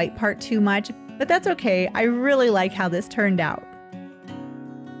see the white part too much, but that's okay. I really like how this turned out.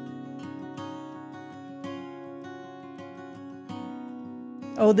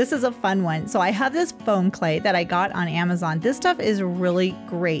 Oh, this is a fun one. So I have this foam clay that I got on Amazon. This stuff is really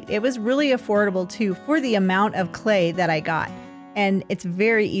great. It was really affordable too for the amount of clay that I got. And it's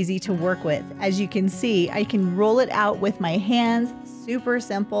very easy to work with. As you can see, I can roll it out with my hands, super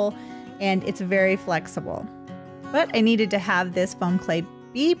simple, and it's very flexible. But I needed to have this foam clay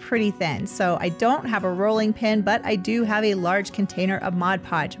be pretty thin. So I don't have a rolling pin, but I do have a large container of Mod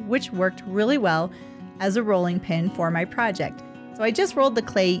Podge, which worked really well as a rolling pin for my project. So I just rolled the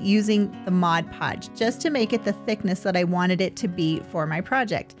clay using the Mod Podge just to make it the thickness that I wanted it to be for my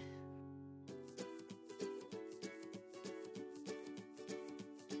project.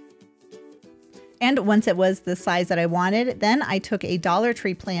 And once it was the size that I wanted, then I took a Dollar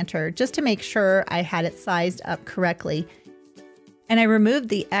Tree planter just to make sure I had it sized up correctly. And I removed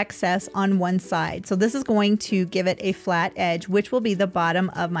the excess on one side. So this is going to give it a flat edge, which will be the bottom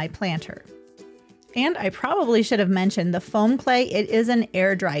of my planter. And I probably should have mentioned the foam clay, it is an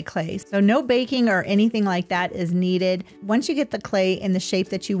air dry clay. So no baking or anything like that is needed. Once you get the clay in the shape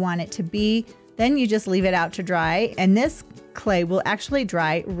that you want it to be, then you just leave it out to dry. And this clay will actually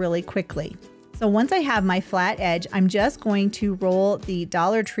dry really quickly. So once I have my flat edge, I'm just going to roll the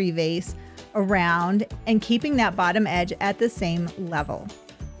Dollar Tree vase around and keeping that bottom edge at the same level.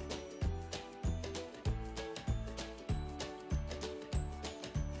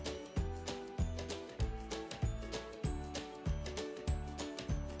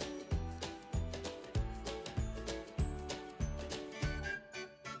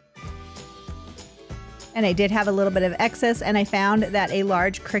 And I did have a little bit of excess, and I found that a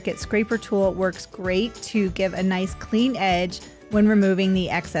large Cricut scraper tool works great to give a nice clean edge when removing the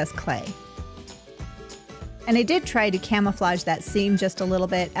excess clay. And I did try to camouflage that seam just a little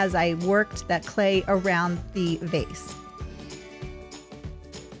bit as I worked that clay around the vase.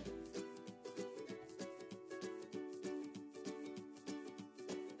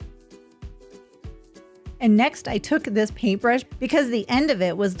 And next I took this paintbrush because the end of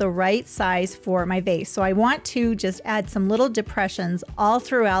it was the right size for my vase. So I want to just add some little depressions all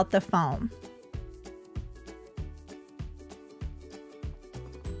throughout the foam.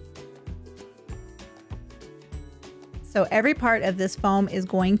 So every part of this foam is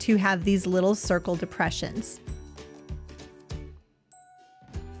going to have these little circle depressions.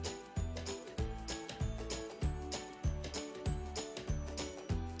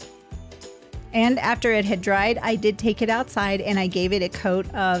 And after it had dried, I did take it outside and I gave it a coat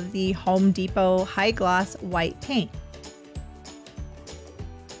of the Home Depot High Gloss White paint.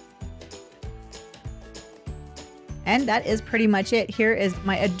 And that is pretty much it. Here is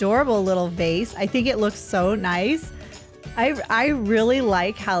my adorable little vase. I think it looks so nice. I really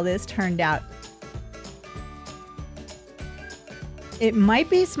like how this turned out. It might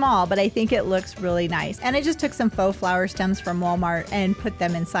be small, but I think it looks really nice. And I just took some faux flower stems from Walmart and put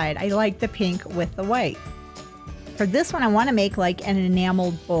them inside. I like the pink with the white. For this one, I want to make like an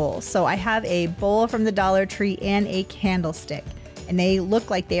enameled bowl. So I have a bowl from the Dollar Tree and a candlestick, and they look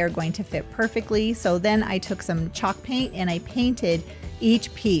like they are going to fit perfectly. So then I took some chalk paint and I painted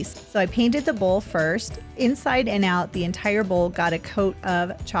each piece. So I painted the bowl first. Inside and out, the entire bowl got a coat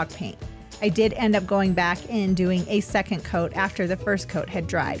of chalk paint. I did end up going back and doing a second coat after the first coat had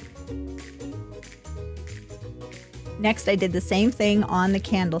dried. Next, I did the same thing on the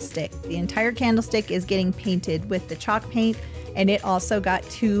candlestick. The entire candlestick is getting painted with the chalk paint, and it also got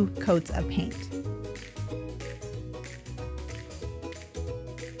 2 coats of paint.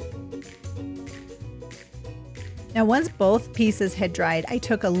 Now, once both pieces had dried, I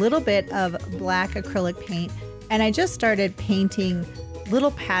took a little bit of black acrylic paint and I just started painting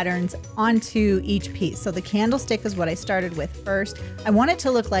little patterns onto each piece. So the candlestick is what I started with first. I want it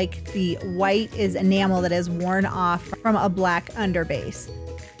to look like the white is enamel that is worn off from a black underbase.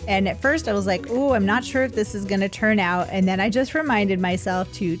 And at first I was like, oh, I'm not sure if this is gonna turn out. And then I just reminded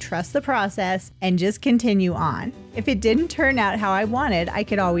myself to trust the process and just continue on. If it didn't turn out how I wanted, I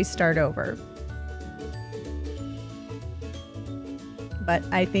could always start over. But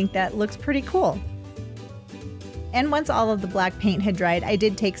I think that looks pretty cool. And once all of the black paint had dried, I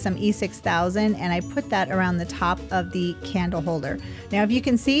did take some E6000 and I put that around the top of the candle holder. Now, if you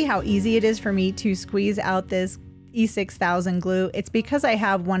can see how easy it is for me to squeeze out this E6000 glue, it's because I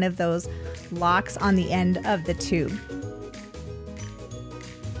have one of those locks on the end of the tube.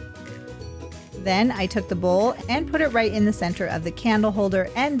 Then I took the bowl and put it right in the center of the candle holder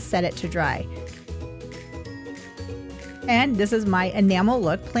and set it to dry. And this is my enamel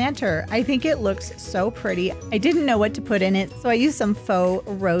look planter. I think it looks so pretty. I didn't know what to put in it, so I used some faux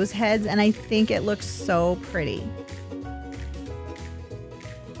rose heads, and I think it looks so pretty.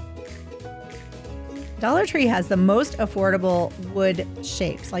 Dollar Tree has the most affordable wood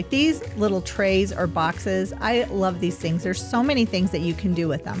shapes, like these little trays or boxes. I love these things. There's so many things that you can do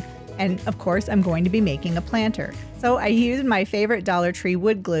with them. And of course, I'm going to be making a planter. So I used my favorite Dollar Tree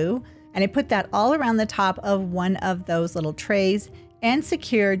wood glue, and I put that all around the top of one of those little trays and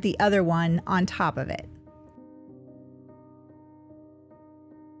secured the other one on top of it.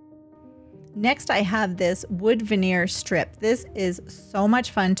 Next, I have this wood veneer strip. This is so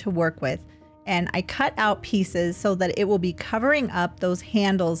much fun to work with, and I cut out pieces so that it will be covering up those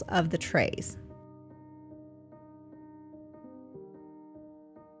handles of the trays.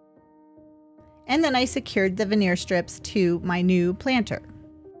 And then I secured the veneer strips to my new planter.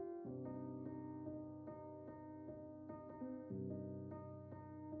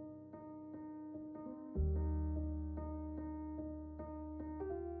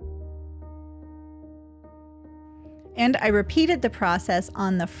 And I repeated the process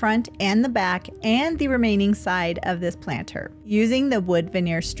on the front and the back and the remaining side of this planter using the wood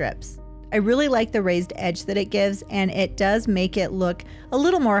veneer strips. I really like the raised edge that it gives, and it does make it look a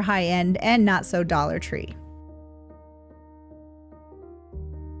little more high-end and not so Dollar Tree.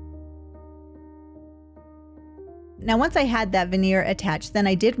 Now, once I had that veneer attached, then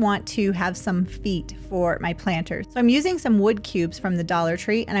I did want to have some feet for my planter. So I'm using some wood cubes from the Dollar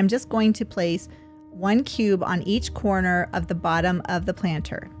Tree, and I'm just going to place 1 cube on each corner of the bottom of the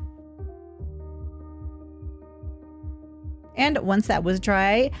planter. And once that was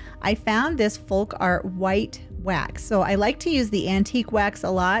dry, I found this folk art white wax. So I like to use the antique wax a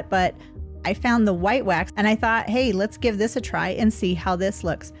lot, but I found the white wax and I thought, hey, let's give this a try and see how this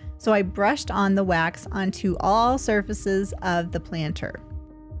looks. So I brushed on the wax onto all surfaces of the planter.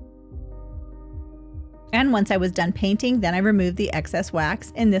 And once I was done painting, then I removed the excess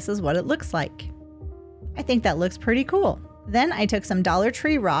wax, and this is what it looks like. I think that looks pretty cool. Then I took some Dollar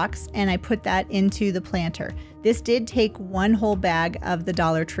Tree rocks and I put that into the planter. This did take one whole bag of the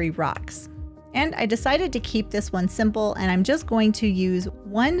Dollar Tree rocks. And I decided to keep this one simple, and I'm just going to use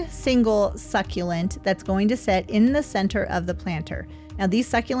one single succulent that's going to set in the center of the planter. Now these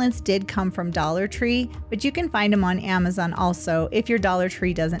succulents did come from Dollar Tree, but you can find them on Amazon also if your Dollar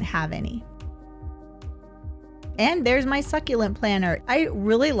Tree doesn't have any. And there's my succulent planter. I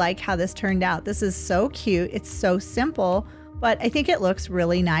really like how this turned out. This is so cute. It's so simple, but I think it looks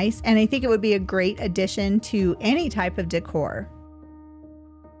really nice, and I think it would be a great addition to any type of decor.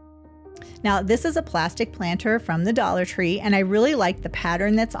 Now this is a plastic planter from the Dollar Tree, and I really like the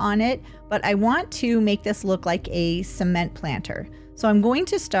pattern that's on it, but I want to make this look like a cement planter. So I'm going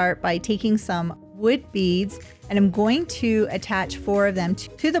to start by taking some wood beads, and I'm going to attach 4 of them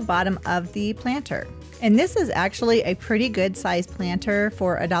to the bottom of the planter. And this is actually a pretty good size planter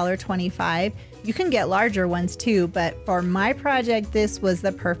for $1.25. You can get larger ones too, but for my project, this was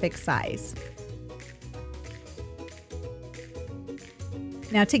the perfect size.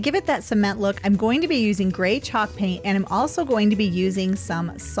 Now to give it that cement look, I'm going to be using gray chalk paint, and I'm also going to be using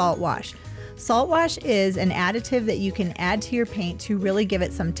some salt wash. Salt wash is an additive that you can add to your paint to really give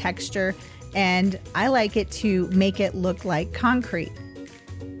it some texture, and I like it to make it look like concrete.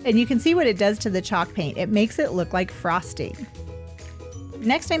 And you can see what it does to the chalk paint. It makes it look like frosting.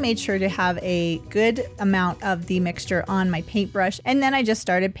 Next, I made sure to have a good amount of the mixture on my paintbrush, and then I just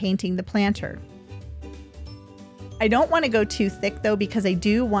started painting the planter. I don't want to go too thick though, because I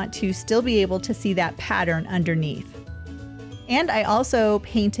do want to still be able to see that pattern underneath. And I also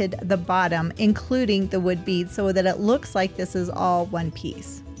painted the bottom, including the wood beads, so that it looks like this is all one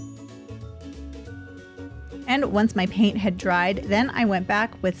piece. And once my paint had dried, then I went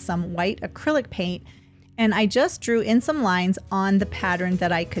back with some white acrylic paint, and I just drew in some lines on the pattern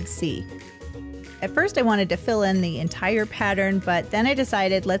that I could see. At first I wanted to fill in the entire pattern, but then I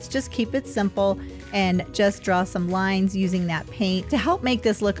decided let's just keep it simple and just draw some lines using that paint to help make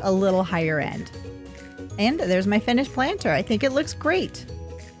this look a little higher end. And there's my finished planter. I think it looks great.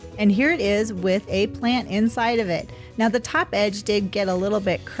 And here it is with a plant inside of it. Now the top edge did get a little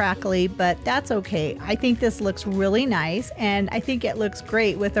bit crackly, but that's okay. I think this looks really nice, and I think it looks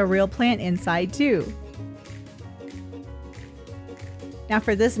great with a real plant inside too. Now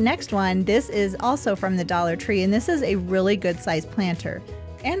for this next one, this is also from the Dollar Tree, and this is a really good size planter.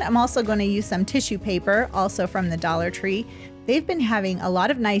 And I'm also going to use some tissue paper, also from the Dollar Tree. They've been having a lot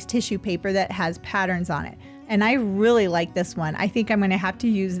of nice tissue paper that has patterns on it, and I really like this one. I think I'm going to have to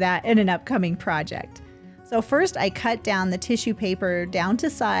use that in an upcoming project. So first I cut down the tissue paper down to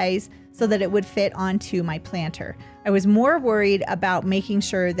size so that it would fit onto my planter. I was more worried about making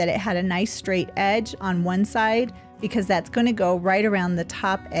sure that it had a nice straight edge on one side, because that's going to go right around the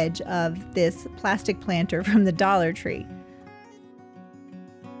top edge of this plastic planter from the Dollar Tree.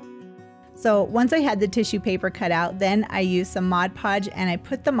 So once I had the tissue paper cut out, then I used some Mod Podge, and I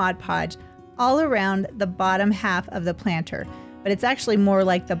put the Mod Podge all around the bottom half of the planter. But it's actually more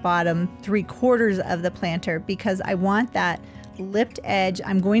like the bottom 3/4 of the planter, because I want that lipped edge.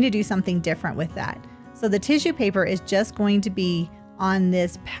 I'm going to do something different with that. So the tissue paper is just going to be on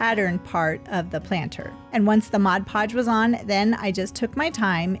this pattern part of the planter. And once the Mod Podge was on, then I just took my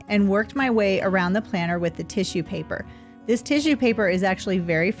time and worked my way around the planter with the tissue paper. This tissue paper is actually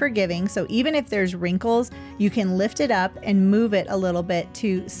very forgiving, so even if there's wrinkles, you can lift it up and move it a little bit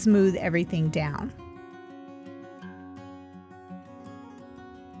to smooth everything down.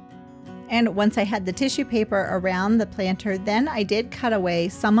 And once I had the tissue paper around the planter, then I did cut away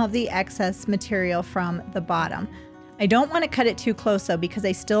some of the excess material from the bottom. I don't want to cut it too close though, because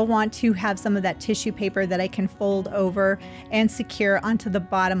I still want to have some of that tissue paper that I can fold over and secure onto the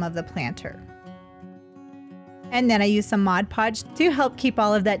bottom of the planter. And then I used some Mod Podge to help keep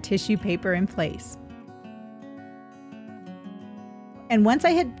all of that tissue paper in place. And once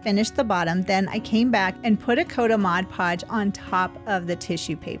I had finished the bottom, then I came back and put a coat of Mod Podge on top of the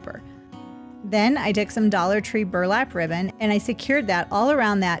tissue paper. Then I took some Dollar Tree burlap ribbon and I secured that all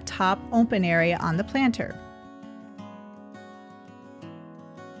around that top open area on the planter.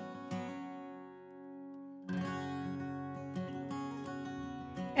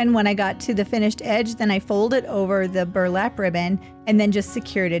 And when I got to the finished edge, then I folded over the burlap ribbon and then just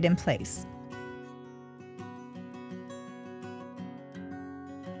secured it in place.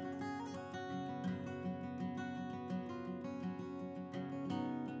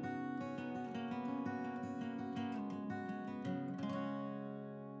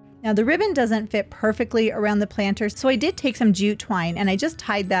 Now the ribbon doesn't fit perfectly around the planter, so I did take some jute twine and I just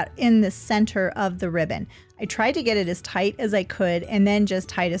tied that in the center of the ribbon. I tried to get it as tight as I could and then just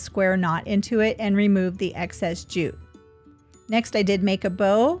tied a square knot into it and removed the excess jute. Next I did make a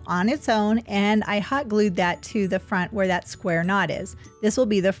bow on its own and I hot glued that to the front where that square knot is. This will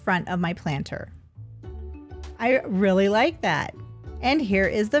be the front of my planter. I really like that. And here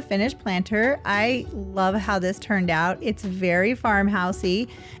is the finished planter. I love how this turned out. It's very farmhousey,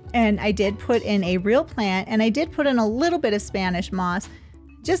 and I did put in a real plant and I did put in a little bit of Spanish moss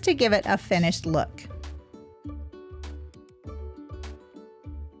just to give it a finished look.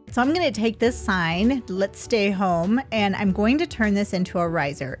 So I'm going to take this sign, "Let's Stay Home," and I'm going to turn this into a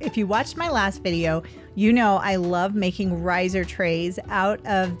riser. If you watched my last video, you know I love making riser trays out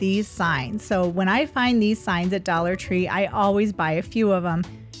of these signs. So when I find these signs at Dollar Tree, I always buy a few of them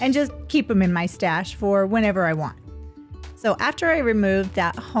and just keep them in my stash for whenever I want. So after I removed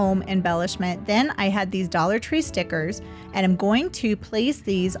that home embellishment, then I had these Dollar Tree stickers and I'm going to place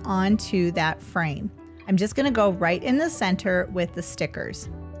these onto that frame. I'm just going to go right in the center with the stickers.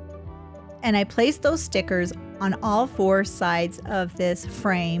 And I placed those stickers on all 4 sides of this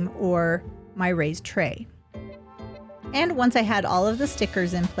frame or my raised tray. And once I had all of the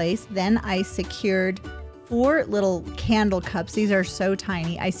stickers in place, then I secured 4 little candle cups. These are so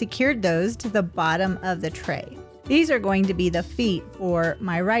tiny. I secured those to the bottom of the tray. These are going to be the feet for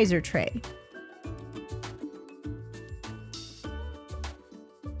my riser tray.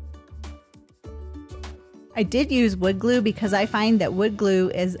 I did use wood glue because I find that wood glue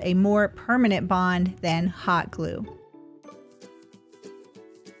is a more permanent bond than hot glue.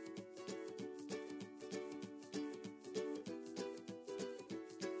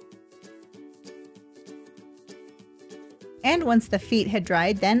 And once the feet had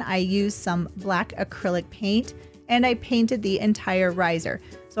dried, then I used some black acrylic paint and I painted the entire riser.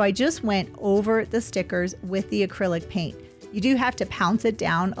 So I just went over the stickers with the acrylic paint. You do have to pounce it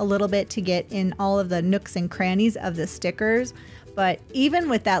down a little bit to get in all of the nooks and crannies of the stickers, but even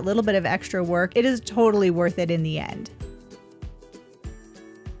with that little bit of extra work, it is totally worth it in the end.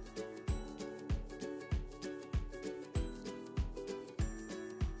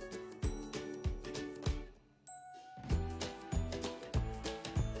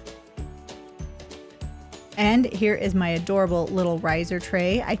 And here is my adorable little riser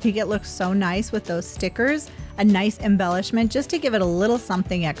tray. I think it looks so nice with those stickers, a nice embellishment just to give it a little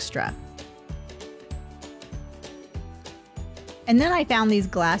something extra. And then I found these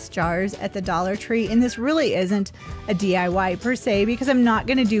glass jars at the Dollar Tree, and this really isn't a DIY per se because I'm not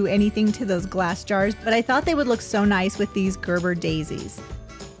going to do anything to those glass jars, but I thought they would look so nice with these Gerber daisies.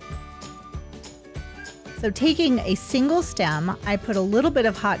 So taking a single stem, I put a little bit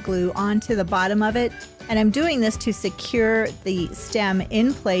of hot glue onto the bottom of it, and I'm doing this to secure the stem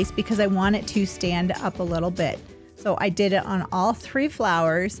in place because I want it to stand up a little bit. So I did it on all 3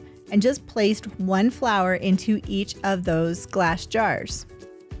 flowers and just placed 1 flower into each of those glass jars.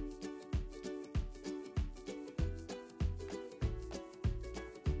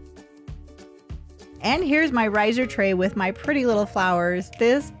 And here's my riser tray with my pretty little flowers.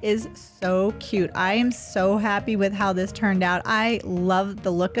 This is so cute. I am so happy with how this turned out. I love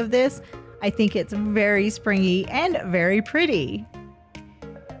the look of this. I think it's very springy and very pretty.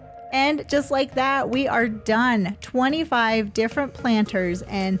 And just like that, we are done. 25 different planters,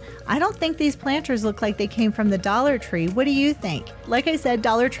 and I don't think these planters look like they came from the Dollar Tree. What do you think? Like I said,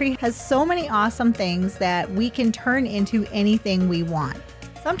 Dollar Tree has so many awesome things that we can turn into anything we want.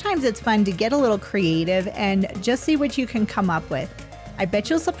 Sometimes it's fun to get a little creative and just see what you can come up with. I bet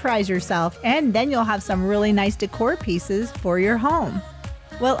you'll surprise yourself, and then you'll have some really nice decor pieces for your home.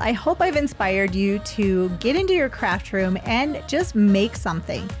 Well, I hope I've inspired you to get into your craft room and just make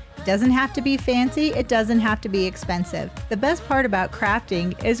something. It doesn't have to be fancy, it doesn't have to be expensive. The best part about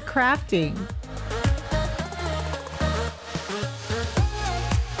crafting is crafting.